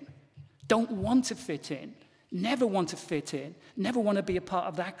fit in, don't want to fit in, never want to fit in, never want to be a part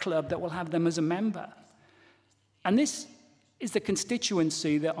of that club that will have them as a member. And this is the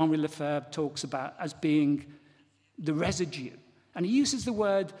constituency that Henri Lefebvre talks about as being the residue. And he uses the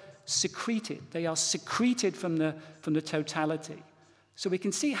word secreted. They are secreted from the totality. So we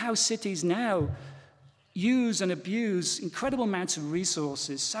can see how cities now use and abuse incredible amounts of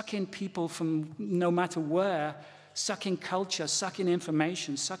resources, suck in people from no matter where, suck in culture, suck in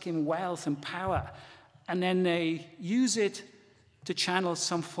information, suck in wealth and power, and then they use it to channel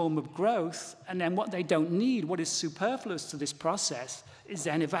some form of growth, and then what they don't need, what is superfluous to this process, is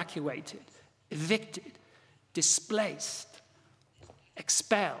then evacuated, evicted, displaced,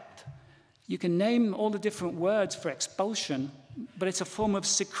 expelled. You can name all the different words for expulsion, but it's a form of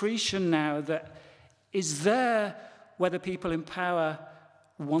secretion now that is there whether people in power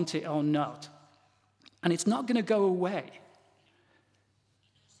want it or not. And it's not going to go away.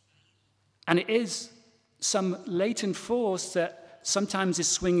 And it is some latent force that sometimes is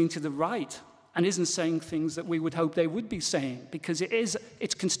swinging to the right and isn't saying things that we would hope they would be saying, because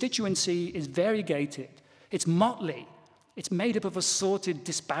its constituency is variegated, it's motley, it's made up of assorted,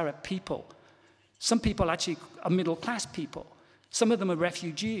 disparate people. Some people actually are middle-class people. Some of them are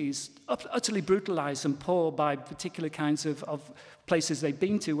refugees, utterly brutalized and poor by particular kinds of places they've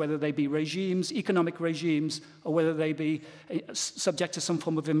been to, whether they be regimes, economic regimes, or whether they be subject to some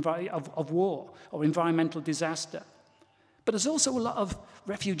form of war or environmental disaster. But there's also a lot of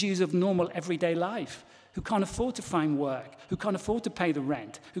refugees of normal everyday life who can't afford to find work, who can't afford to pay the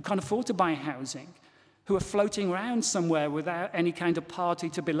rent, who can't afford to buy housing, who are floating around somewhere without any kind of party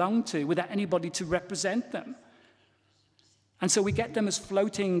to belong to, without anybody to represent them. And so we get them as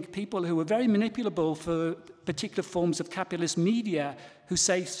floating people who are very manipulable for particular forms of capitalist media who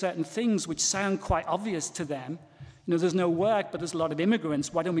say certain things which sound quite obvious to them. You know, there's no work, but there's a lot of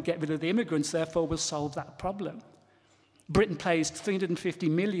immigrants. Why don't we get rid of the immigrants? Therefore, we'll solve that problem. Britain pays 350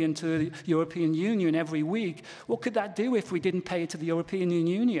 million to the European Union every week. What could that do if we didn't pay it to the European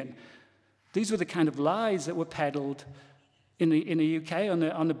Union? These were the kind of lies that were peddled in the UK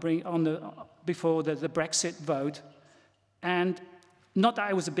before the Brexit vote. And not that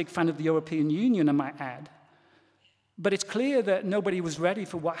I was a big fan of the European Union, I might add, but it's clear that nobody was ready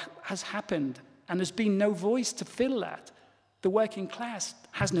for what has happened, and there's been no voice to fill that. The working class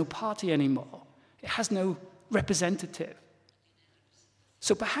has no party anymore. It has no representative.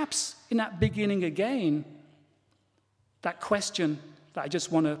 So perhaps in that beginning again, that question that I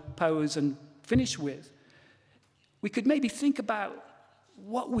just want to pose and finish with, we could maybe think about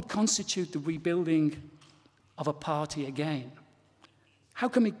what would constitute the rebuilding of a party again. How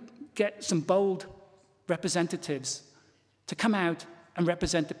can we get some bold representatives to come out and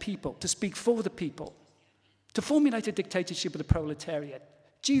represent the people, to speak for the people, to formulate a dictatorship of the proletariat?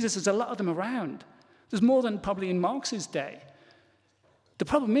 Jesus, there's a lot of them around. There's more than probably in Marx's day. The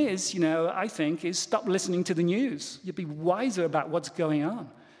problem is, you know, I think, is stop listening to the news. You'll be wiser about what's going on.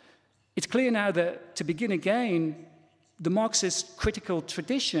 It's clear now that to begin again, the Marxist critical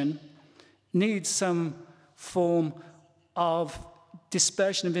tradition needs some form of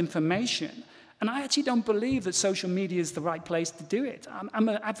dispersion of information. And I actually don't believe that social media is the right place to do it. I'm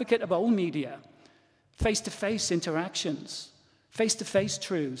an advocate of old media, face-to-face interactions, face-to-face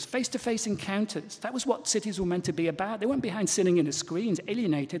truths, face-to-face encounters. That was what cities were meant to be about. They weren't behind sitting in the screens,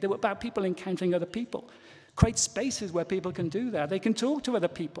 alienated. They were about people encountering other people. Create spaces where people can do that. They can talk to other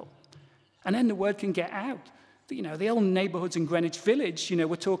people. And then the word can get out. You know, the old neighborhoods in Greenwich Village, you know,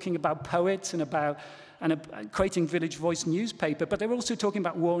 we're talking about poets and about creating Village Voice newspaper, but they were also talking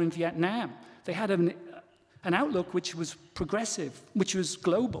about war in Vietnam. They had an outlook which was progressive, which was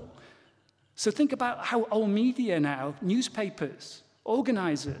global. So think about how old media now, newspapers,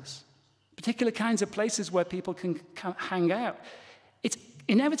 organizers, particular kinds of places where people can hang out. It's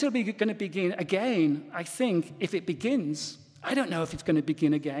inevitably going to begin again, I think, if it begins. I don't know if it's going to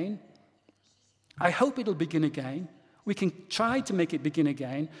begin again. I hope it'll begin again. We can try to make it begin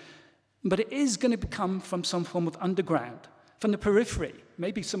again. But it is going to come from some form of underground, from the periphery,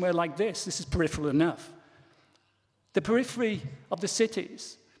 maybe somewhere like this. This is peripheral enough. The periphery of the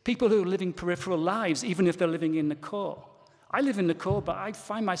cities, people who are living peripheral lives, even if they're living in the core. I live in the core, but I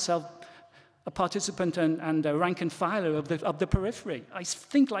find myself a participant and a rank and filer of the periphery. I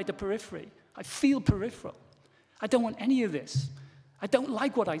think like the periphery. I feel peripheral. I don't want any of this. I don't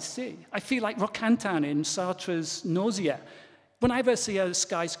like what I see. I feel like Roquentin in Sartre's Nausea. When I ever see a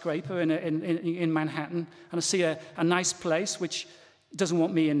skyscraper in Manhattan, and I see a nice place which doesn't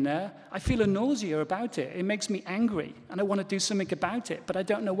want me in there, I feel a nausea about it. It makes me angry, and I want to do something about it, but I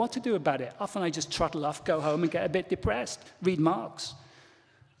don't know what to do about it. Often I just trottle off, go home, and get a bit depressed. Read Marx.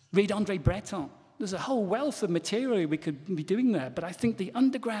 Read André Breton. There's a whole wealth of material we could be doing there, but I think the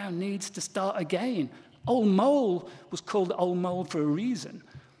underground needs to start again. Old Mole was called Old Mole for a reason.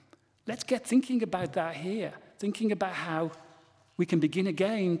 Let's get thinking about that here, thinking about how we can begin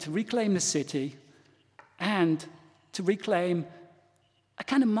again to reclaim the city and to reclaim a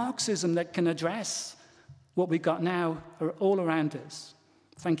kind of Marxism that can address what we've got now all around us.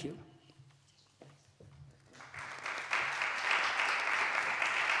 Thank you.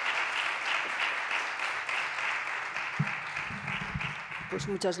 Pues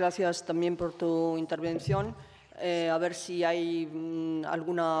muchas gracias también por tu intervención. A ver si hay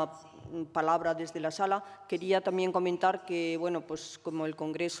alguna palabra desde la sala. Quería también comentar que, bueno, pues como el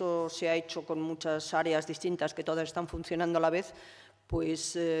Congreso se ha hecho con muchas áreas distintas que todas están funcionando a la vez,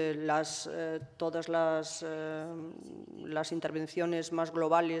 pues todas las intervenciones más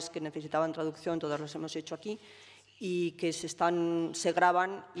globales que necesitaban traducción, todas las hemos hecho aquí, y que se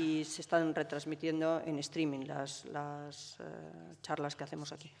graban y se están retransmitiendo en streaming las charlas que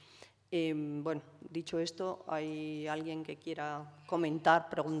hacemos aquí. Bueno, dicho esto, ¿hay alguien que quiera comentar,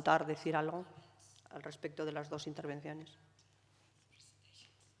 preguntar, decir algo al respecto de las dos intervenciones?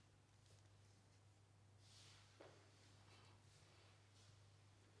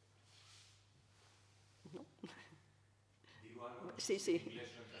 ¿No? Sí, sí.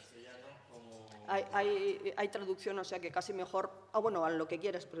 Hay traducción, o sea que casi mejor. Bueno, a lo que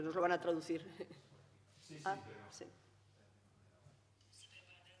quieras, pero nos lo van a traducir. Sí, sí, pero... sí.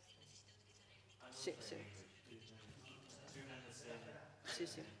 Sí, sí. Sí,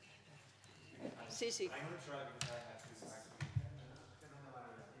 sí. Sí, sí.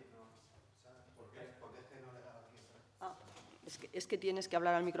 Es que tienes que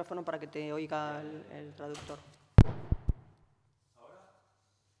hablar al micrófono para que te oiga el traductor.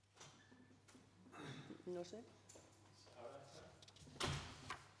 No sé.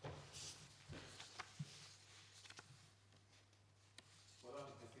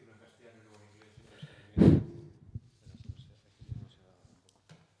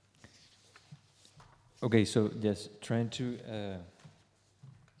 Okay, so yes, I'm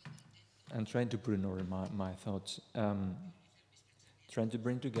trying to put in order my thoughts. Trying to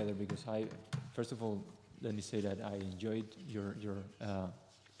bring together, because first of all, let me say that I enjoyed your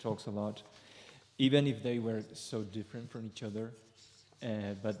talks a lot, even if they were so different from each other.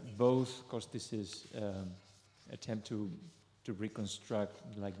 But both Costis's attempt to reconstruct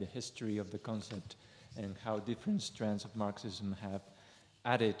like the history of the concept and how different strands of Marxism have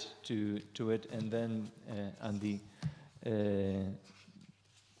added to it, and then Andy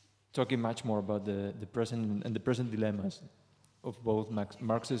talking much more about the present and the present dilemmas of both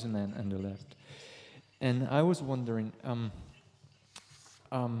Marxism and the left. And I was wondering,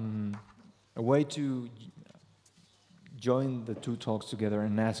 a way to join the two talks together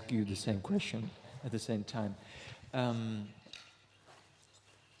and ask you the same question at the same time.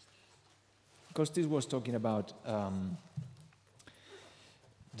 Costis was talking about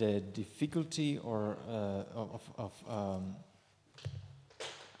the difficulty of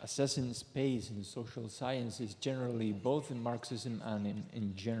assessing space in social sciences generally, both in Marxism and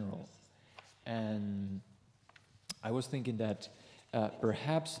in general. And I was thinking that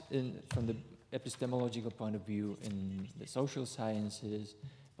perhaps from the epistemological point of view, in the social sciences,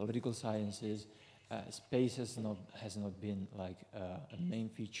 political sciences, space has not been like a main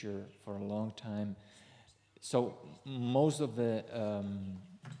feature for a long time. So most of the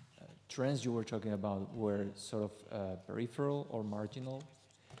trends you were talking about were sort of peripheral or marginal.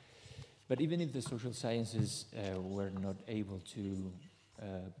 But even if the social sciences were not able to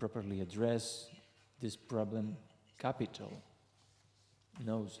properly address this problem, capital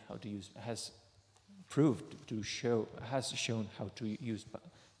knows how to use, has shown how to use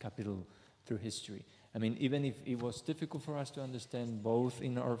capital through history. I mean, even if it was difficult for us to understand both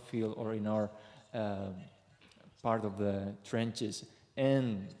in our field or in our part of the trenches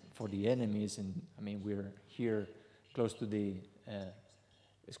and for the enemies, and I mean, we're here close to the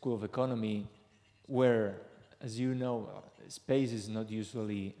School of Economy, where, as you know, space is not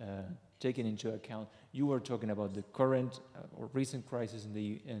usually taken into account. You were talking about the current or recent crisis in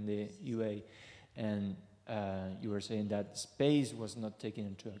the UA, and you were saying that space was not taken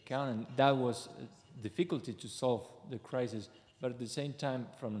into account, and that was a difficulty to solve the crisis. But at the same time,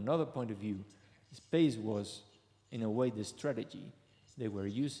 from another point of view, space was, in a way, the strategy they were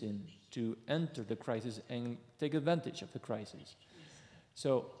using to enter the crisis and take advantage of the crisis.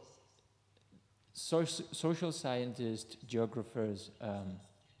 So, social scientists, geographers,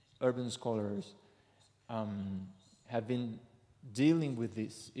 urban scholars have been dealing with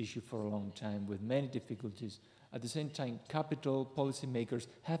this issue for a long time with many difficulties. At the same time, capital policymakers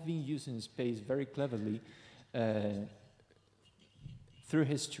have been using space very cleverly through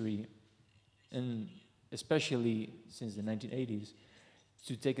history, and especially since the 1980s,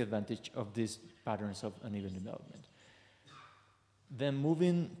 to take advantage of these patterns of uneven development. Then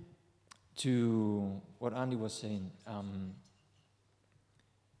moving to what Andy was saying,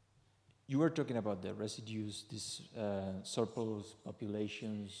 you were talking about the residues, these surplus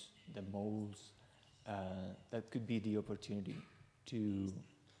populations, the moles, that could be the opportunity to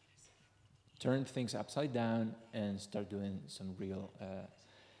turn things upside down and start doing some real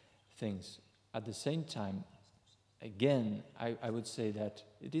things. At the same time, again, I would say that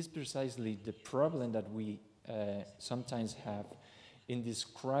it is precisely the problem that we sometimes have in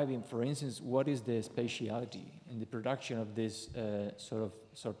describing, for instance, what is the spatiality in the production of this sort of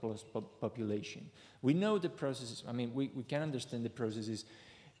surplus population. We know the processes, I mean, we can understand the processes,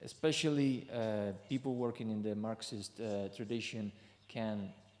 especially people working in the Marxist tradition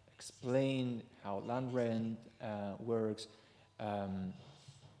can explain how land rent works.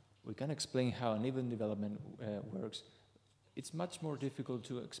 We can explain how uneven development works. It's much more difficult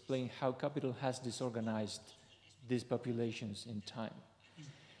to explain how capital has disorganized these populations in time,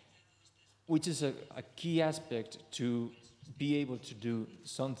 which is a key aspect to be able to do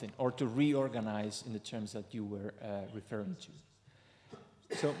something or to reorganize in the terms that you were referring to.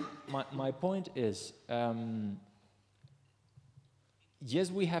 So my point is,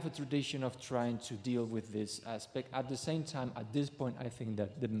 yes, we have a tradition of trying to deal with this aspect. At the same time, at this point, I think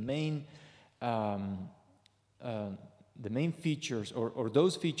that the main features, or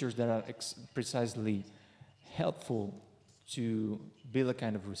those features that are precisely helpful to build a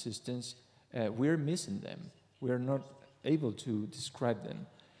kind of resistance, we're missing them. We're not able to describe them.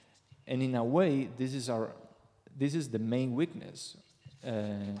 And in a way, this is the main weakness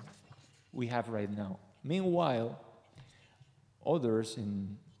we have right now. Meanwhile, others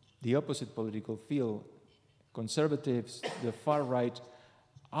in the opposite political field, conservatives, the far right,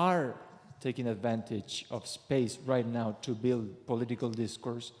 are taking advantage of space right now to build political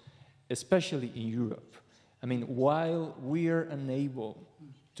discourse, especially in Europe. I mean, while we are unable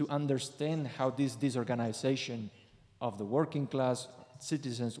to understand how this disorganization of the working class,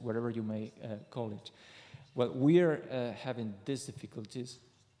 citizens, whatever you may call it, well, we are having these difficulties,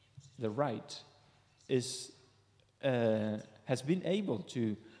 the right has been able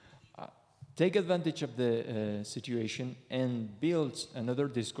to take advantage of the situation and build another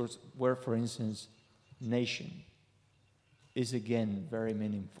discourse where, for instance, nation is again very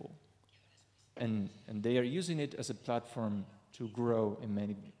meaningful. And they are using it as a platform to grow in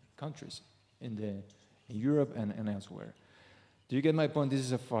many countries, in Europe and elsewhere. Do you get my point? This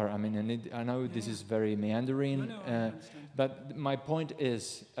is afar. I mean, I know this is very meandering, but my point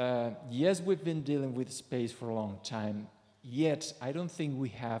is, yes, we've been dealing with space for a long time, yet I don't think we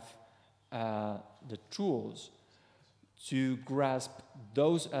have the tools to grasp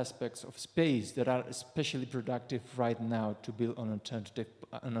those aspects of space that are especially productive right now to build an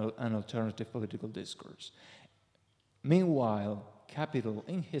alternative political discourse. Meanwhile, capital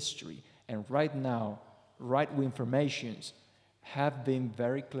in history and right now, right-wing formations have been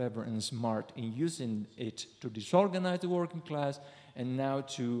very clever and smart in using it to disorganize the working class and now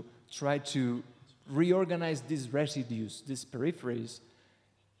to try to reorganize these residues, these peripheries,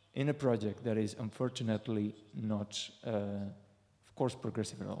 in a project that is unfortunately not, of course,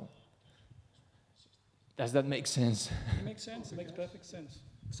 progressive at all. Does that make sense? It makes sense. It makes perfect sense.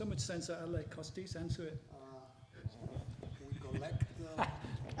 So much sense that I'll let Costis answer it. We collect.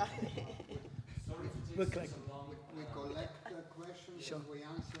 We'll collect. We collect questions Sure. and we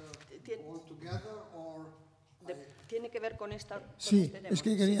answer all together, or. ¿Tiene que ver con esta? Sí, es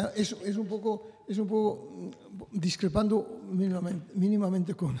que quería, es un poco discrepando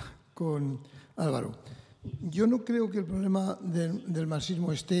mínimamente con Álvaro. Yo no creo que el problema del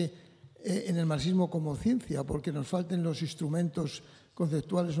marxismo esté en el marxismo como ciencia, porque nos falten los instrumentos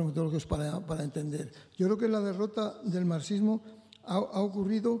conceptuales o metodológicos para entender. Yo creo que la derrota del marxismo ha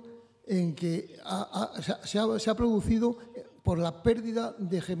ocurrido en que se ha producido por la pérdida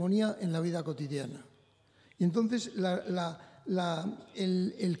de hegemonía en la vida cotidiana. Y entonces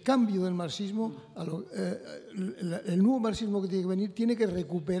el cambio del marxismo, el nuevo marxismo que tiene que venir, tiene que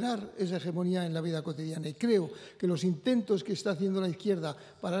recuperar esa hegemonía en la vida cotidiana. Y creo que los intentos que está haciendo la izquierda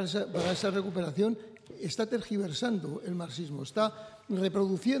para esa recuperación está tergiversando el marxismo, está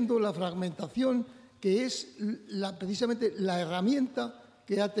reproduciendo la fragmentación que es precisamente la herramienta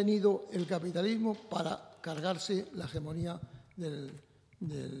que ha tenido el capitalismo para cargarse la hegemonía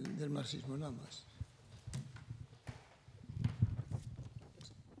del marxismo, nada más.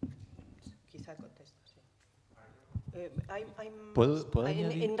 ¿Puedo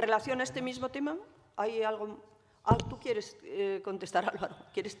añadir? En relación a este mismo tema, ¿hay algo? ¿Tú quieres contestar, Álvaro?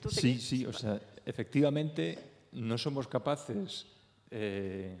 ¿Quieres tú seguir? Sí, o sea, efectivamente no somos capaces,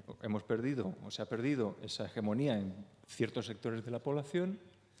 hemos perdido, o se ha perdido esa hegemonía en ciertos sectores de la población,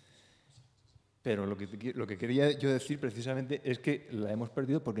 pero lo que quería yo decir precisamente es que la hemos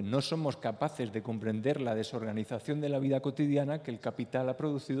perdido porque no somos capaces de comprender la desorganización de la vida cotidiana que el capital ha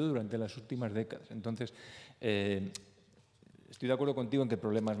producido durante las últimas décadas. Entonces, estoy de acuerdo contigo en que el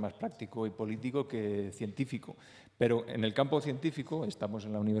problema es más práctico y político que científico, Pero en el campo científico, estamos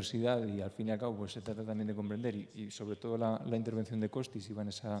en la universidad y al fin y al cabo pues, se trata también de comprender y sobre todo la intervención de Costis iba en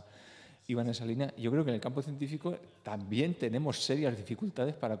esa línea. Yo creo que en el campo científico también tenemos serias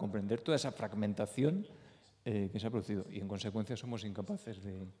dificultades para comprender toda esa fragmentación que se ha producido y en consecuencia somos incapaces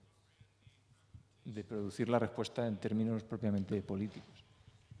de producir la respuesta en términos propiamente políticos.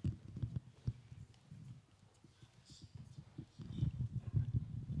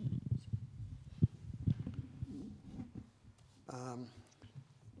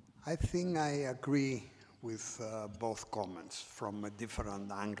 I think I agree with both comments from a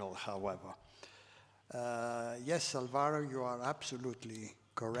different angle, however. Yes, Alvaro, you are absolutely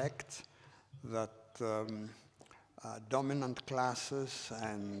correct that dominant classes,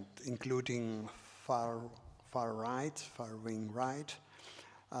 and including far-wing right,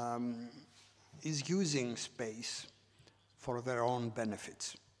 is using space for their own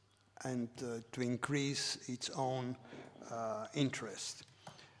benefits and to increase its own interest.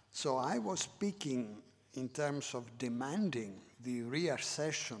 So I was speaking in terms of demanding the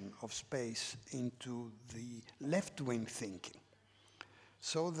reaccession of space into the left-wing thinking,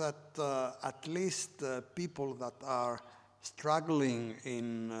 so that at least people that are struggling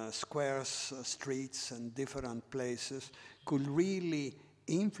in squares, streets, and different places could really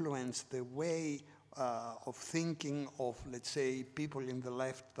influence the way of thinking of, let's say, people in the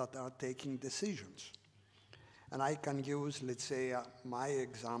left that are taking decisions. And I can use, let's say, my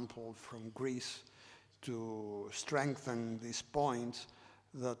example from Greece to strengthen this point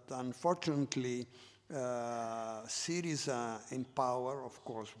that unfortunately Syriza in power, of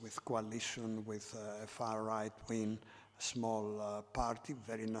course, with coalition with a far-right wing, small party,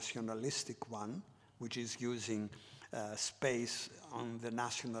 very nationalistic one, which is using space on the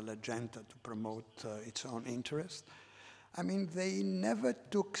national agenda to promote its own interest. I mean, they never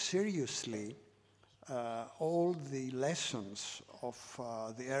took seriously all the lessons of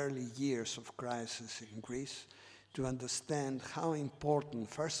the early years of crisis in Greece to understand how important,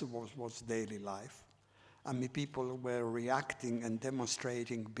 first of all, was daily life. I mean, people were reacting and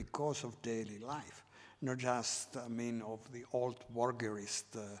demonstrating because of daily life, not just, I mean, of the old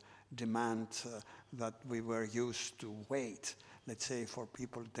Wargerist demand that we were used to wait, let's say, for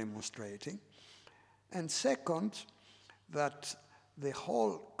people demonstrating. And second, that the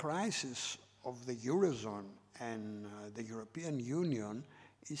whole crisis of the Eurozone and the European Union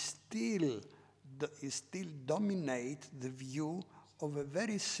is still dominate the view of a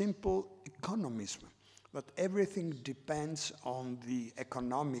very simple economism, that everything depends on the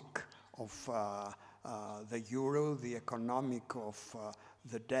economic of the euro, the economic of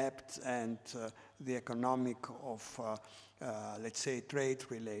the debt, and the economic of, let's say, trade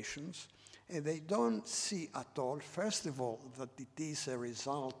relations. And they don't see at all, first of all, that it is a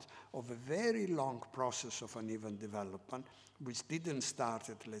result of a very long process of uneven development, which didn't start,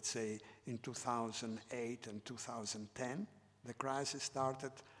 let's say, in 2008 and 2010. The crisis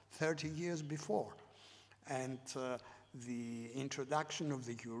started 30 years before. And the introduction of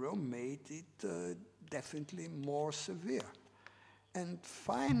the euro made it definitely more severe. And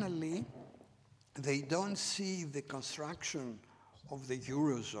finally, they don't see the construction of the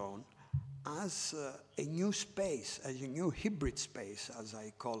Eurozone as a new space, as a new hybrid space, as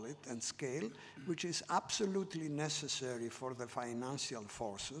I call it, and scale, which is absolutely necessary for the financial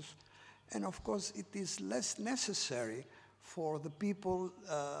forces. And of course, it is less necessary for the people,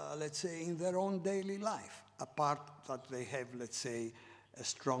 let's say, in their own daily life, apart that they have, let's say, a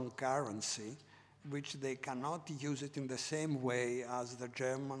strong currency, which they cannot use it in the same way as the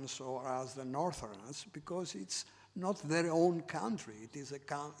Germans or as the Northerners, because it's not their own country. It is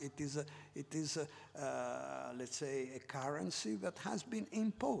let's say, a currency that has been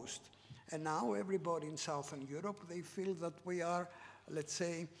imposed. And now everybody in Southern Europe, they feel that we are, let's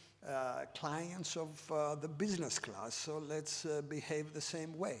say, clients of the business class, so let's behave the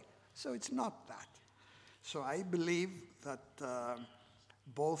same way. So it's not that. So I believe that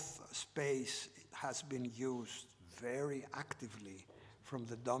both space has been used very actively from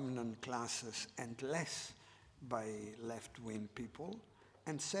the dominant classes and less by left-wing people.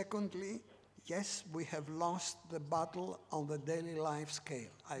 And secondly, yes, we have lost the battle on the daily life scale.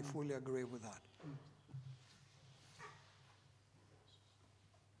 I fully agree with that.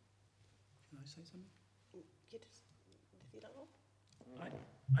 Can I say something?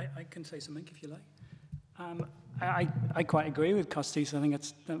 I can say something if you like. I quite agree with Kostis. I think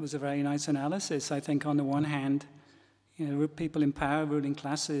that was a very nice analysis. I think on the one hand, you know, people in power, ruling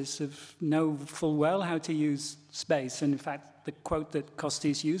classes, know full well how to use space. And in fact, the quote that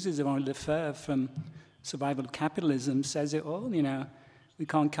Kostis uses of Henri Lefebvre from Survival of Capitalism says it all. You know, We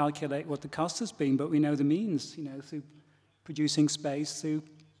can't calculate what the cost has been, but we know the means, you know, through producing space, through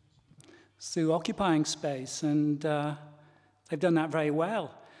occupying space, and they've done that very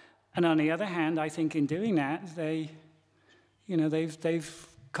well. And on the other hand, I think in doing that, they've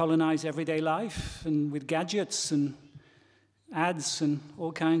colonized everyday life, and with gadgets and ads and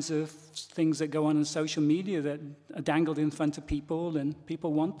all kinds of things that go on social media that are dangled in front of people, and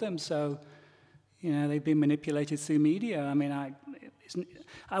people want them. So, you know, they've been manipulated through media. I mean,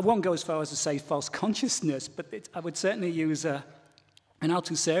 I won't go as far as to say false consciousness, but I would certainly use an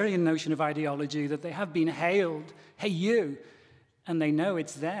Althusserian notion of ideology, that they have been hailed, hey, you, and they know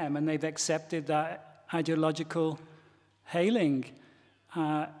it's them, and they've accepted that ideological hailing.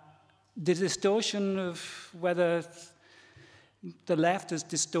 The distortion of whether the left has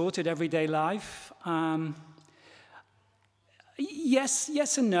distorted everyday life,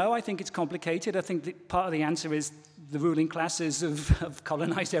 yes and no. I think it's complicated. I think that part of the answer is the ruling classes have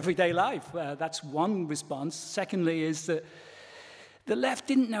colonized everyday life. That's one response. Secondly is that the left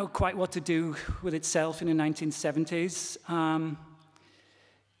didn't know quite what to do with itself in the 1970s.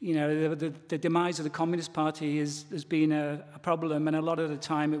 You know, the demise of the Communist Party has been a problem, and a lot of the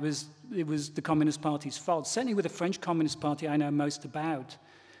time it was the Communist Party's fault. Certainly with the French Communist Party, I know most about.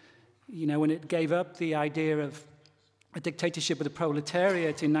 You know, when it gave up the idea of a dictatorship of the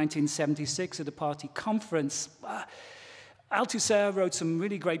proletariat in 1976 at the party conference, Althusser wrote some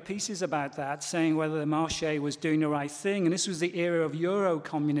really great pieces about that, saying whether the Marché was doing the right thing, and this was the era of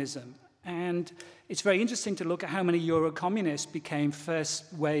Euro-communism. And it's very interesting to look at how many Euro-communists became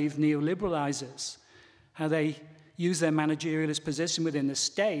first-wave neoliberalizers, how they use their managerialist position within the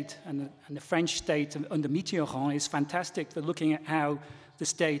state, and the French state under Mitterrand is fantastic for looking at how the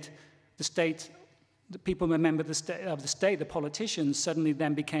people remember of the state, the politicians, suddenly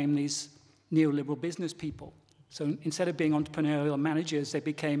then became these neoliberal business people. So instead of being entrepreneurial managers, they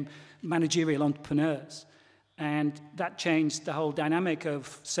became managerial entrepreneurs. And that changed the whole dynamic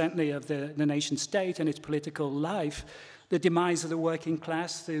of, certainly of the nation state and its political life, the demise of the working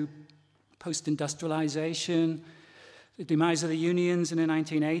class through post-industrialization, the demise of the unions in the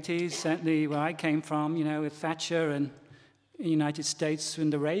 1980s, certainly where I came from, you know, with Thatcher and in the United States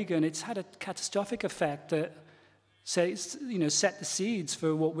under Reagan. It's had a catastrophic effect that set the seeds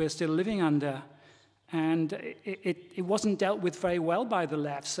for what we're still living under. And it wasn't dealt with very well by the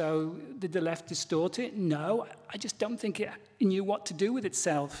left. So did the left distort it? No, I just don't think it knew what to do with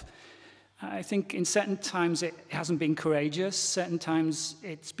itself. I think in certain times it hasn't been courageous. Certain times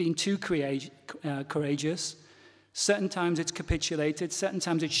it's been too courageous. Certain times it's capitulated. Certain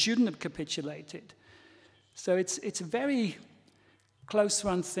times it shouldn't have capitulated. So it's a very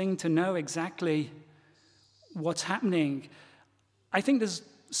close-run thing to know exactly what's happening. I think there's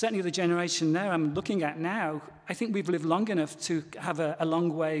certainly the generation now I'm looking at now, I think we've lived long enough to have a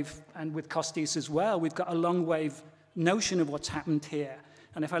long wave, and with Costis as well, we've got a long wave notion of what's happened here.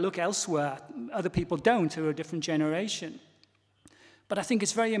 And if I look elsewhere, other people don't, who are a different generation. But I think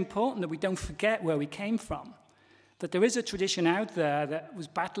it's very important that we don't forget where we came from, that there is a tradition out there that was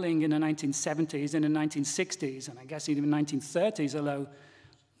battling in the 1970s and the 1960s, and I guess even the 1930s, although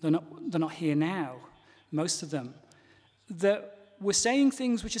they're not here now, most of them, that we're saying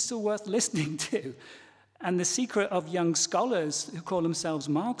things which are still worth listening to. And the secret of young scholars who call themselves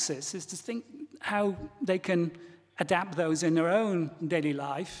Marxists is to think how they can adapt those in their own daily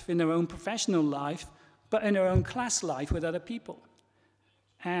life, in their own professional life, but in their own class life with other people.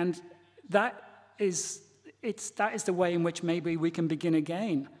 And that is the way in which maybe we can begin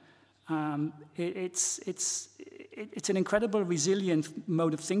again. It's an incredible resilient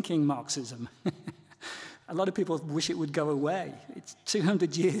mode of thinking, Marxism. A lot of people wish it would go away. It's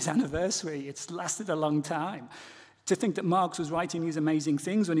 200 years anniversary. It's lasted a long time. To think that Marx was writing these amazing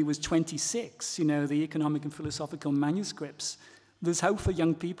things when he was 26, you know, the economic and philosophical manuscripts. There's hope for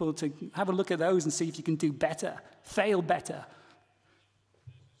young people to have a look at those and see if you can do better, fail better.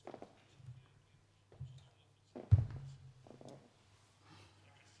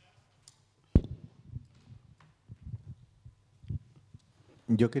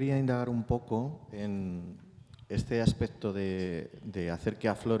 Yo quería indagar un poco en este aspecto de hacer que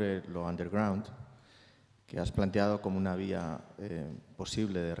aflore lo underground, que has planteado como una vía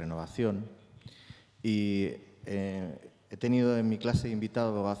posible de renovación. Y he tenido en mi clase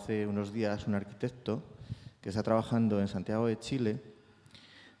invitado hace unos días un arquitecto que está trabajando en Santiago de Chile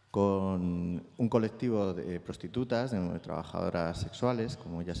con un colectivo de prostitutas, de trabajadoras sexuales,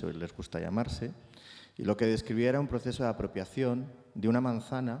 como ya les gusta llamarse, y lo que describía era un proceso de apropiación de una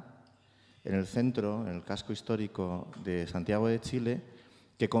manzana en el centro, en el casco histórico de Santiago de Chile,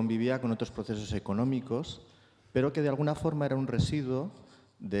 que convivía con otros procesos económicos, pero que de alguna forma era un residuo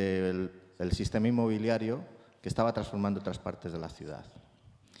del sistema inmobiliario que estaba transformando otras partes de la ciudad.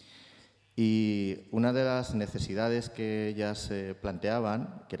 Y una de las necesidades que ellas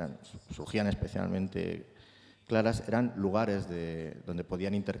planteaban, que surgían especialmente claras, eran lugares donde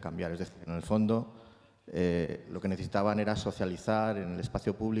podían intercambiar. Es decir, en el fondo, lo que necesitaban era socializar en el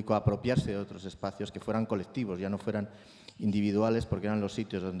espacio público, apropiarse de otros espacios que fueran colectivos, ya no fueran individuales, porque eran los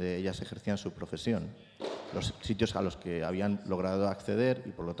sitios donde ellas ejercían su profesión, los sitios a los que habían logrado acceder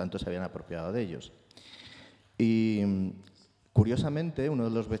y, por lo tanto, se habían apropiado de ellos. Y, curiosamente, uno de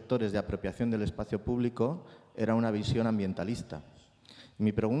los vectores de apropiación del espacio público era una visión ambientalista. Y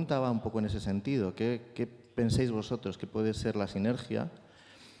mi pregunta va un poco en ese sentido. ¿Qué pensáis vosotros que puede ser la sinergia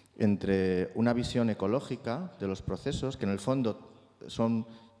entre una visión ecológica de los procesos, que en el fondo son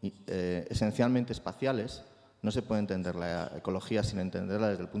esencialmente espaciales? No se puede entender la ecología sin entenderla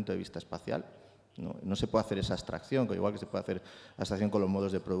desde el punto de vista espacial. No se puede hacer esa abstracción, igual que se puede hacer abstracción con los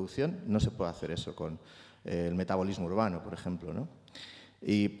modos de producción, no se puede hacer eso con el metabolismo urbano, por ejemplo, ¿no?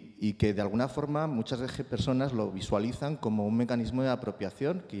 Y que de alguna forma muchas personas lo visualizan como un mecanismo de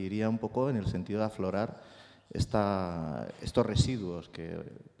apropiación que iría un poco en el sentido de aflorar estos residuos que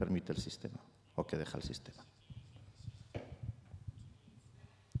permite el sistema o que deja el sistema.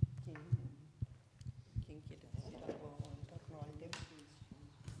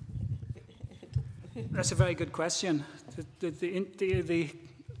 That's a very good question. The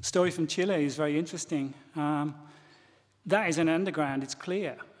story from Chile is very interesting. That is an underground, it's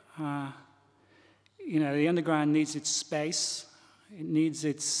clear. You know, the underground needs its space. It needs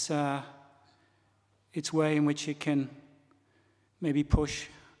its way in which it can maybe push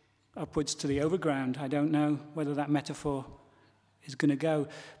upwards to the overground. I don't know whether that metaphor is going to go.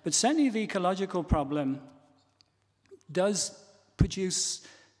 But certainly the ecological problem does produce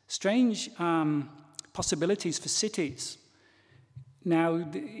strange possibilities for cities. Now,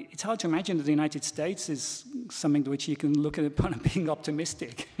 it's hard to imagine that the United States is something to which you can look upon and being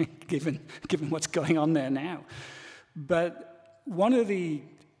optimistic, given what's going on there now. But one of the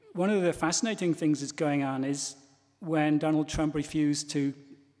fascinating things that's going on is when Donald Trump refused to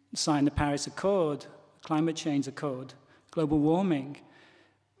sign the Paris Accord, climate change accord, global warming,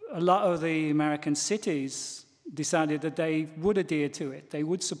 a lot of the American cities decided that they would adhere to it, they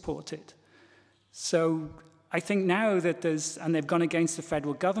would support it. So I think now that and they've gone against the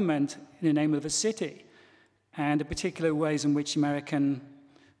federal government in the name of a city, and the particular ways in which American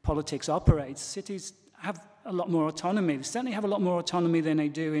politics operates, cities have a lot more autonomy. They certainly have a lot more autonomy than they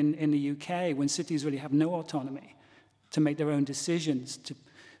do in the UK, when cities really have no autonomy to make their own decisions, to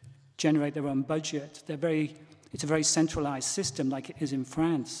generate their own budget. It's a very centralized system, like it is in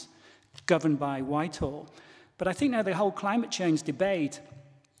France, governed by Whitehall. But I think now the whole climate change debate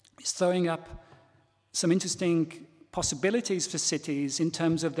is throwing up some interesting possibilities for cities in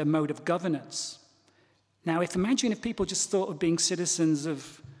terms of their mode of governance. Now, imagine if people just thought of being citizens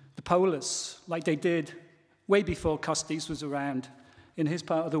of the polis, like they did way before Costis was around in his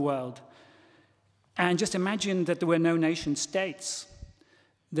part of the world. And just imagine that there were no nation states,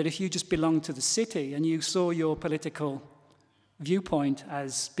 that if you just belonged to the city and you saw your political viewpoint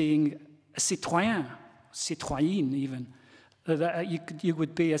as being a citoyen, citoyenne even, that you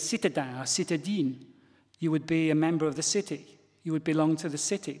would be a citadin, a citadine. You would be a member of the city. You would belong to the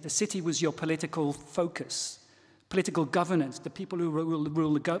city. The city was your political focus, political governance. The people who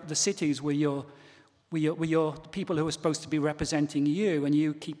rule the cities were your people who were supposed to be representing you, and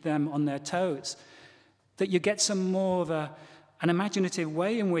you keep them on their toes. That you get some more of an imaginative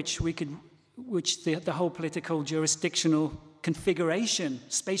way in which the whole political jurisdictional configuration,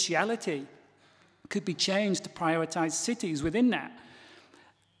 spatiality, could be changed to prioritize cities within that.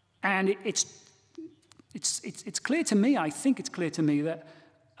 And it's clear to me, I think it's clear to me, that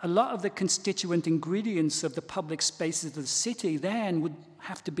a lot of the constituent ingredients of the public spaces of the city then would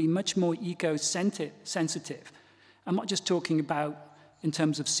have to be much more eco-sensitive. I'm not just talking about in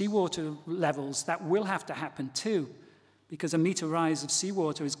terms of seawater levels. That will have to happen too, because a meter rise of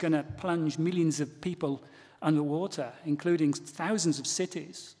seawater is going to plunge millions of people underwater, including thousands of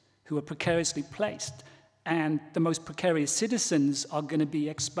cities who are precariously placed. And the most precarious citizens are going to be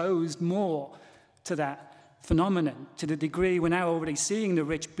exposed more to that phenomenon, to the degree we're now already seeing the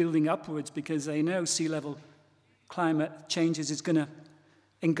rich building upwards because they know sea level climate changes is going to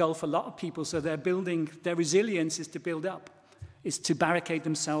engulf a lot of people, so their resilience is to build up, is to barricade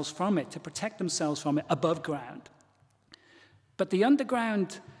themselves from it, to protect themselves from it above ground. But the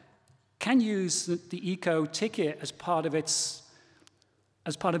underground can use the eco ticket as part of its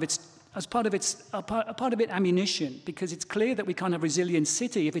ammunition, because it's clear that we can't have a resilient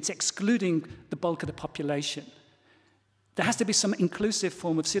city if it's excluding the bulk of the population. There has to be some inclusive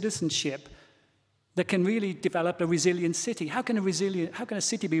form of citizenship that can really develop a resilient city. How can a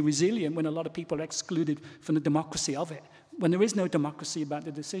city be resilient when a lot of people are excluded from the democracy of it, when there is no democracy about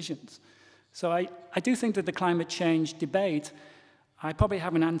the decisions? So I do think that the climate change debate, I probably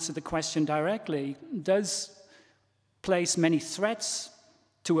haven't answered the question directly, does place many threats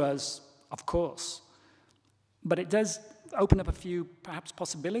to us, of course, but it does open up a few, perhaps,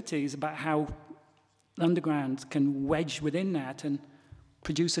 possibilities about how the underground can wedge within that and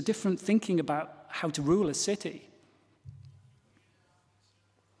produce a different thinking about how to rule a city.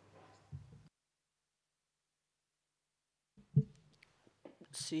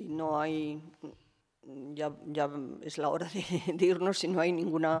 Si no hay, ya es la hora de irnos, si no hay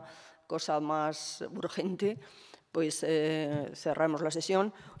ninguna cosa más urgente, pues cerramos la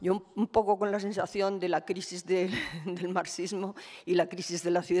sesión. Yo un poco con la sensación de la crisis del marxismo y la crisis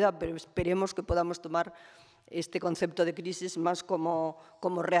de la ciudad, pero esperemos que podamos tomar este concepto de crisis más como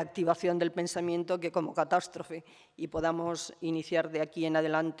reactivación del pensamiento que como catástrofe, y podamos iniciar de aquí en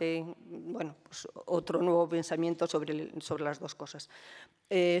adelante, bueno, pues otro nuevo pensamiento sobre las dos cosas.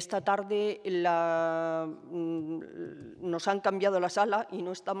 Esta tarde nos han cambiado la sala y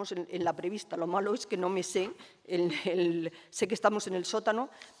no estamos en la prevista. Lo malo es que no me sé, sé que estamos en el sótano,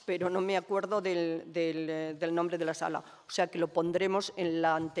 pero no me acuerdo del nombre de la sala. O sea que lo pondremos en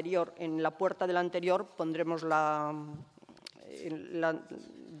la anterior, en la puerta de la anterior pondremos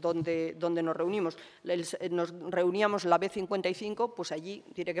donde nos reunimos. Nos reuníamos la B55, pues allí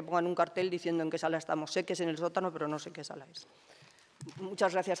diré que pongan un cartel diciendo en qué sala estamos. Sé que es en el sótano, pero no sé qué sala es.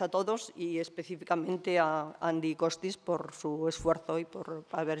 Muchas gracias a todos y específicamente a Andy Costis por su esfuerzo y por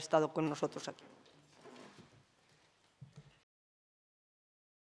haber estado con nosotros aquí.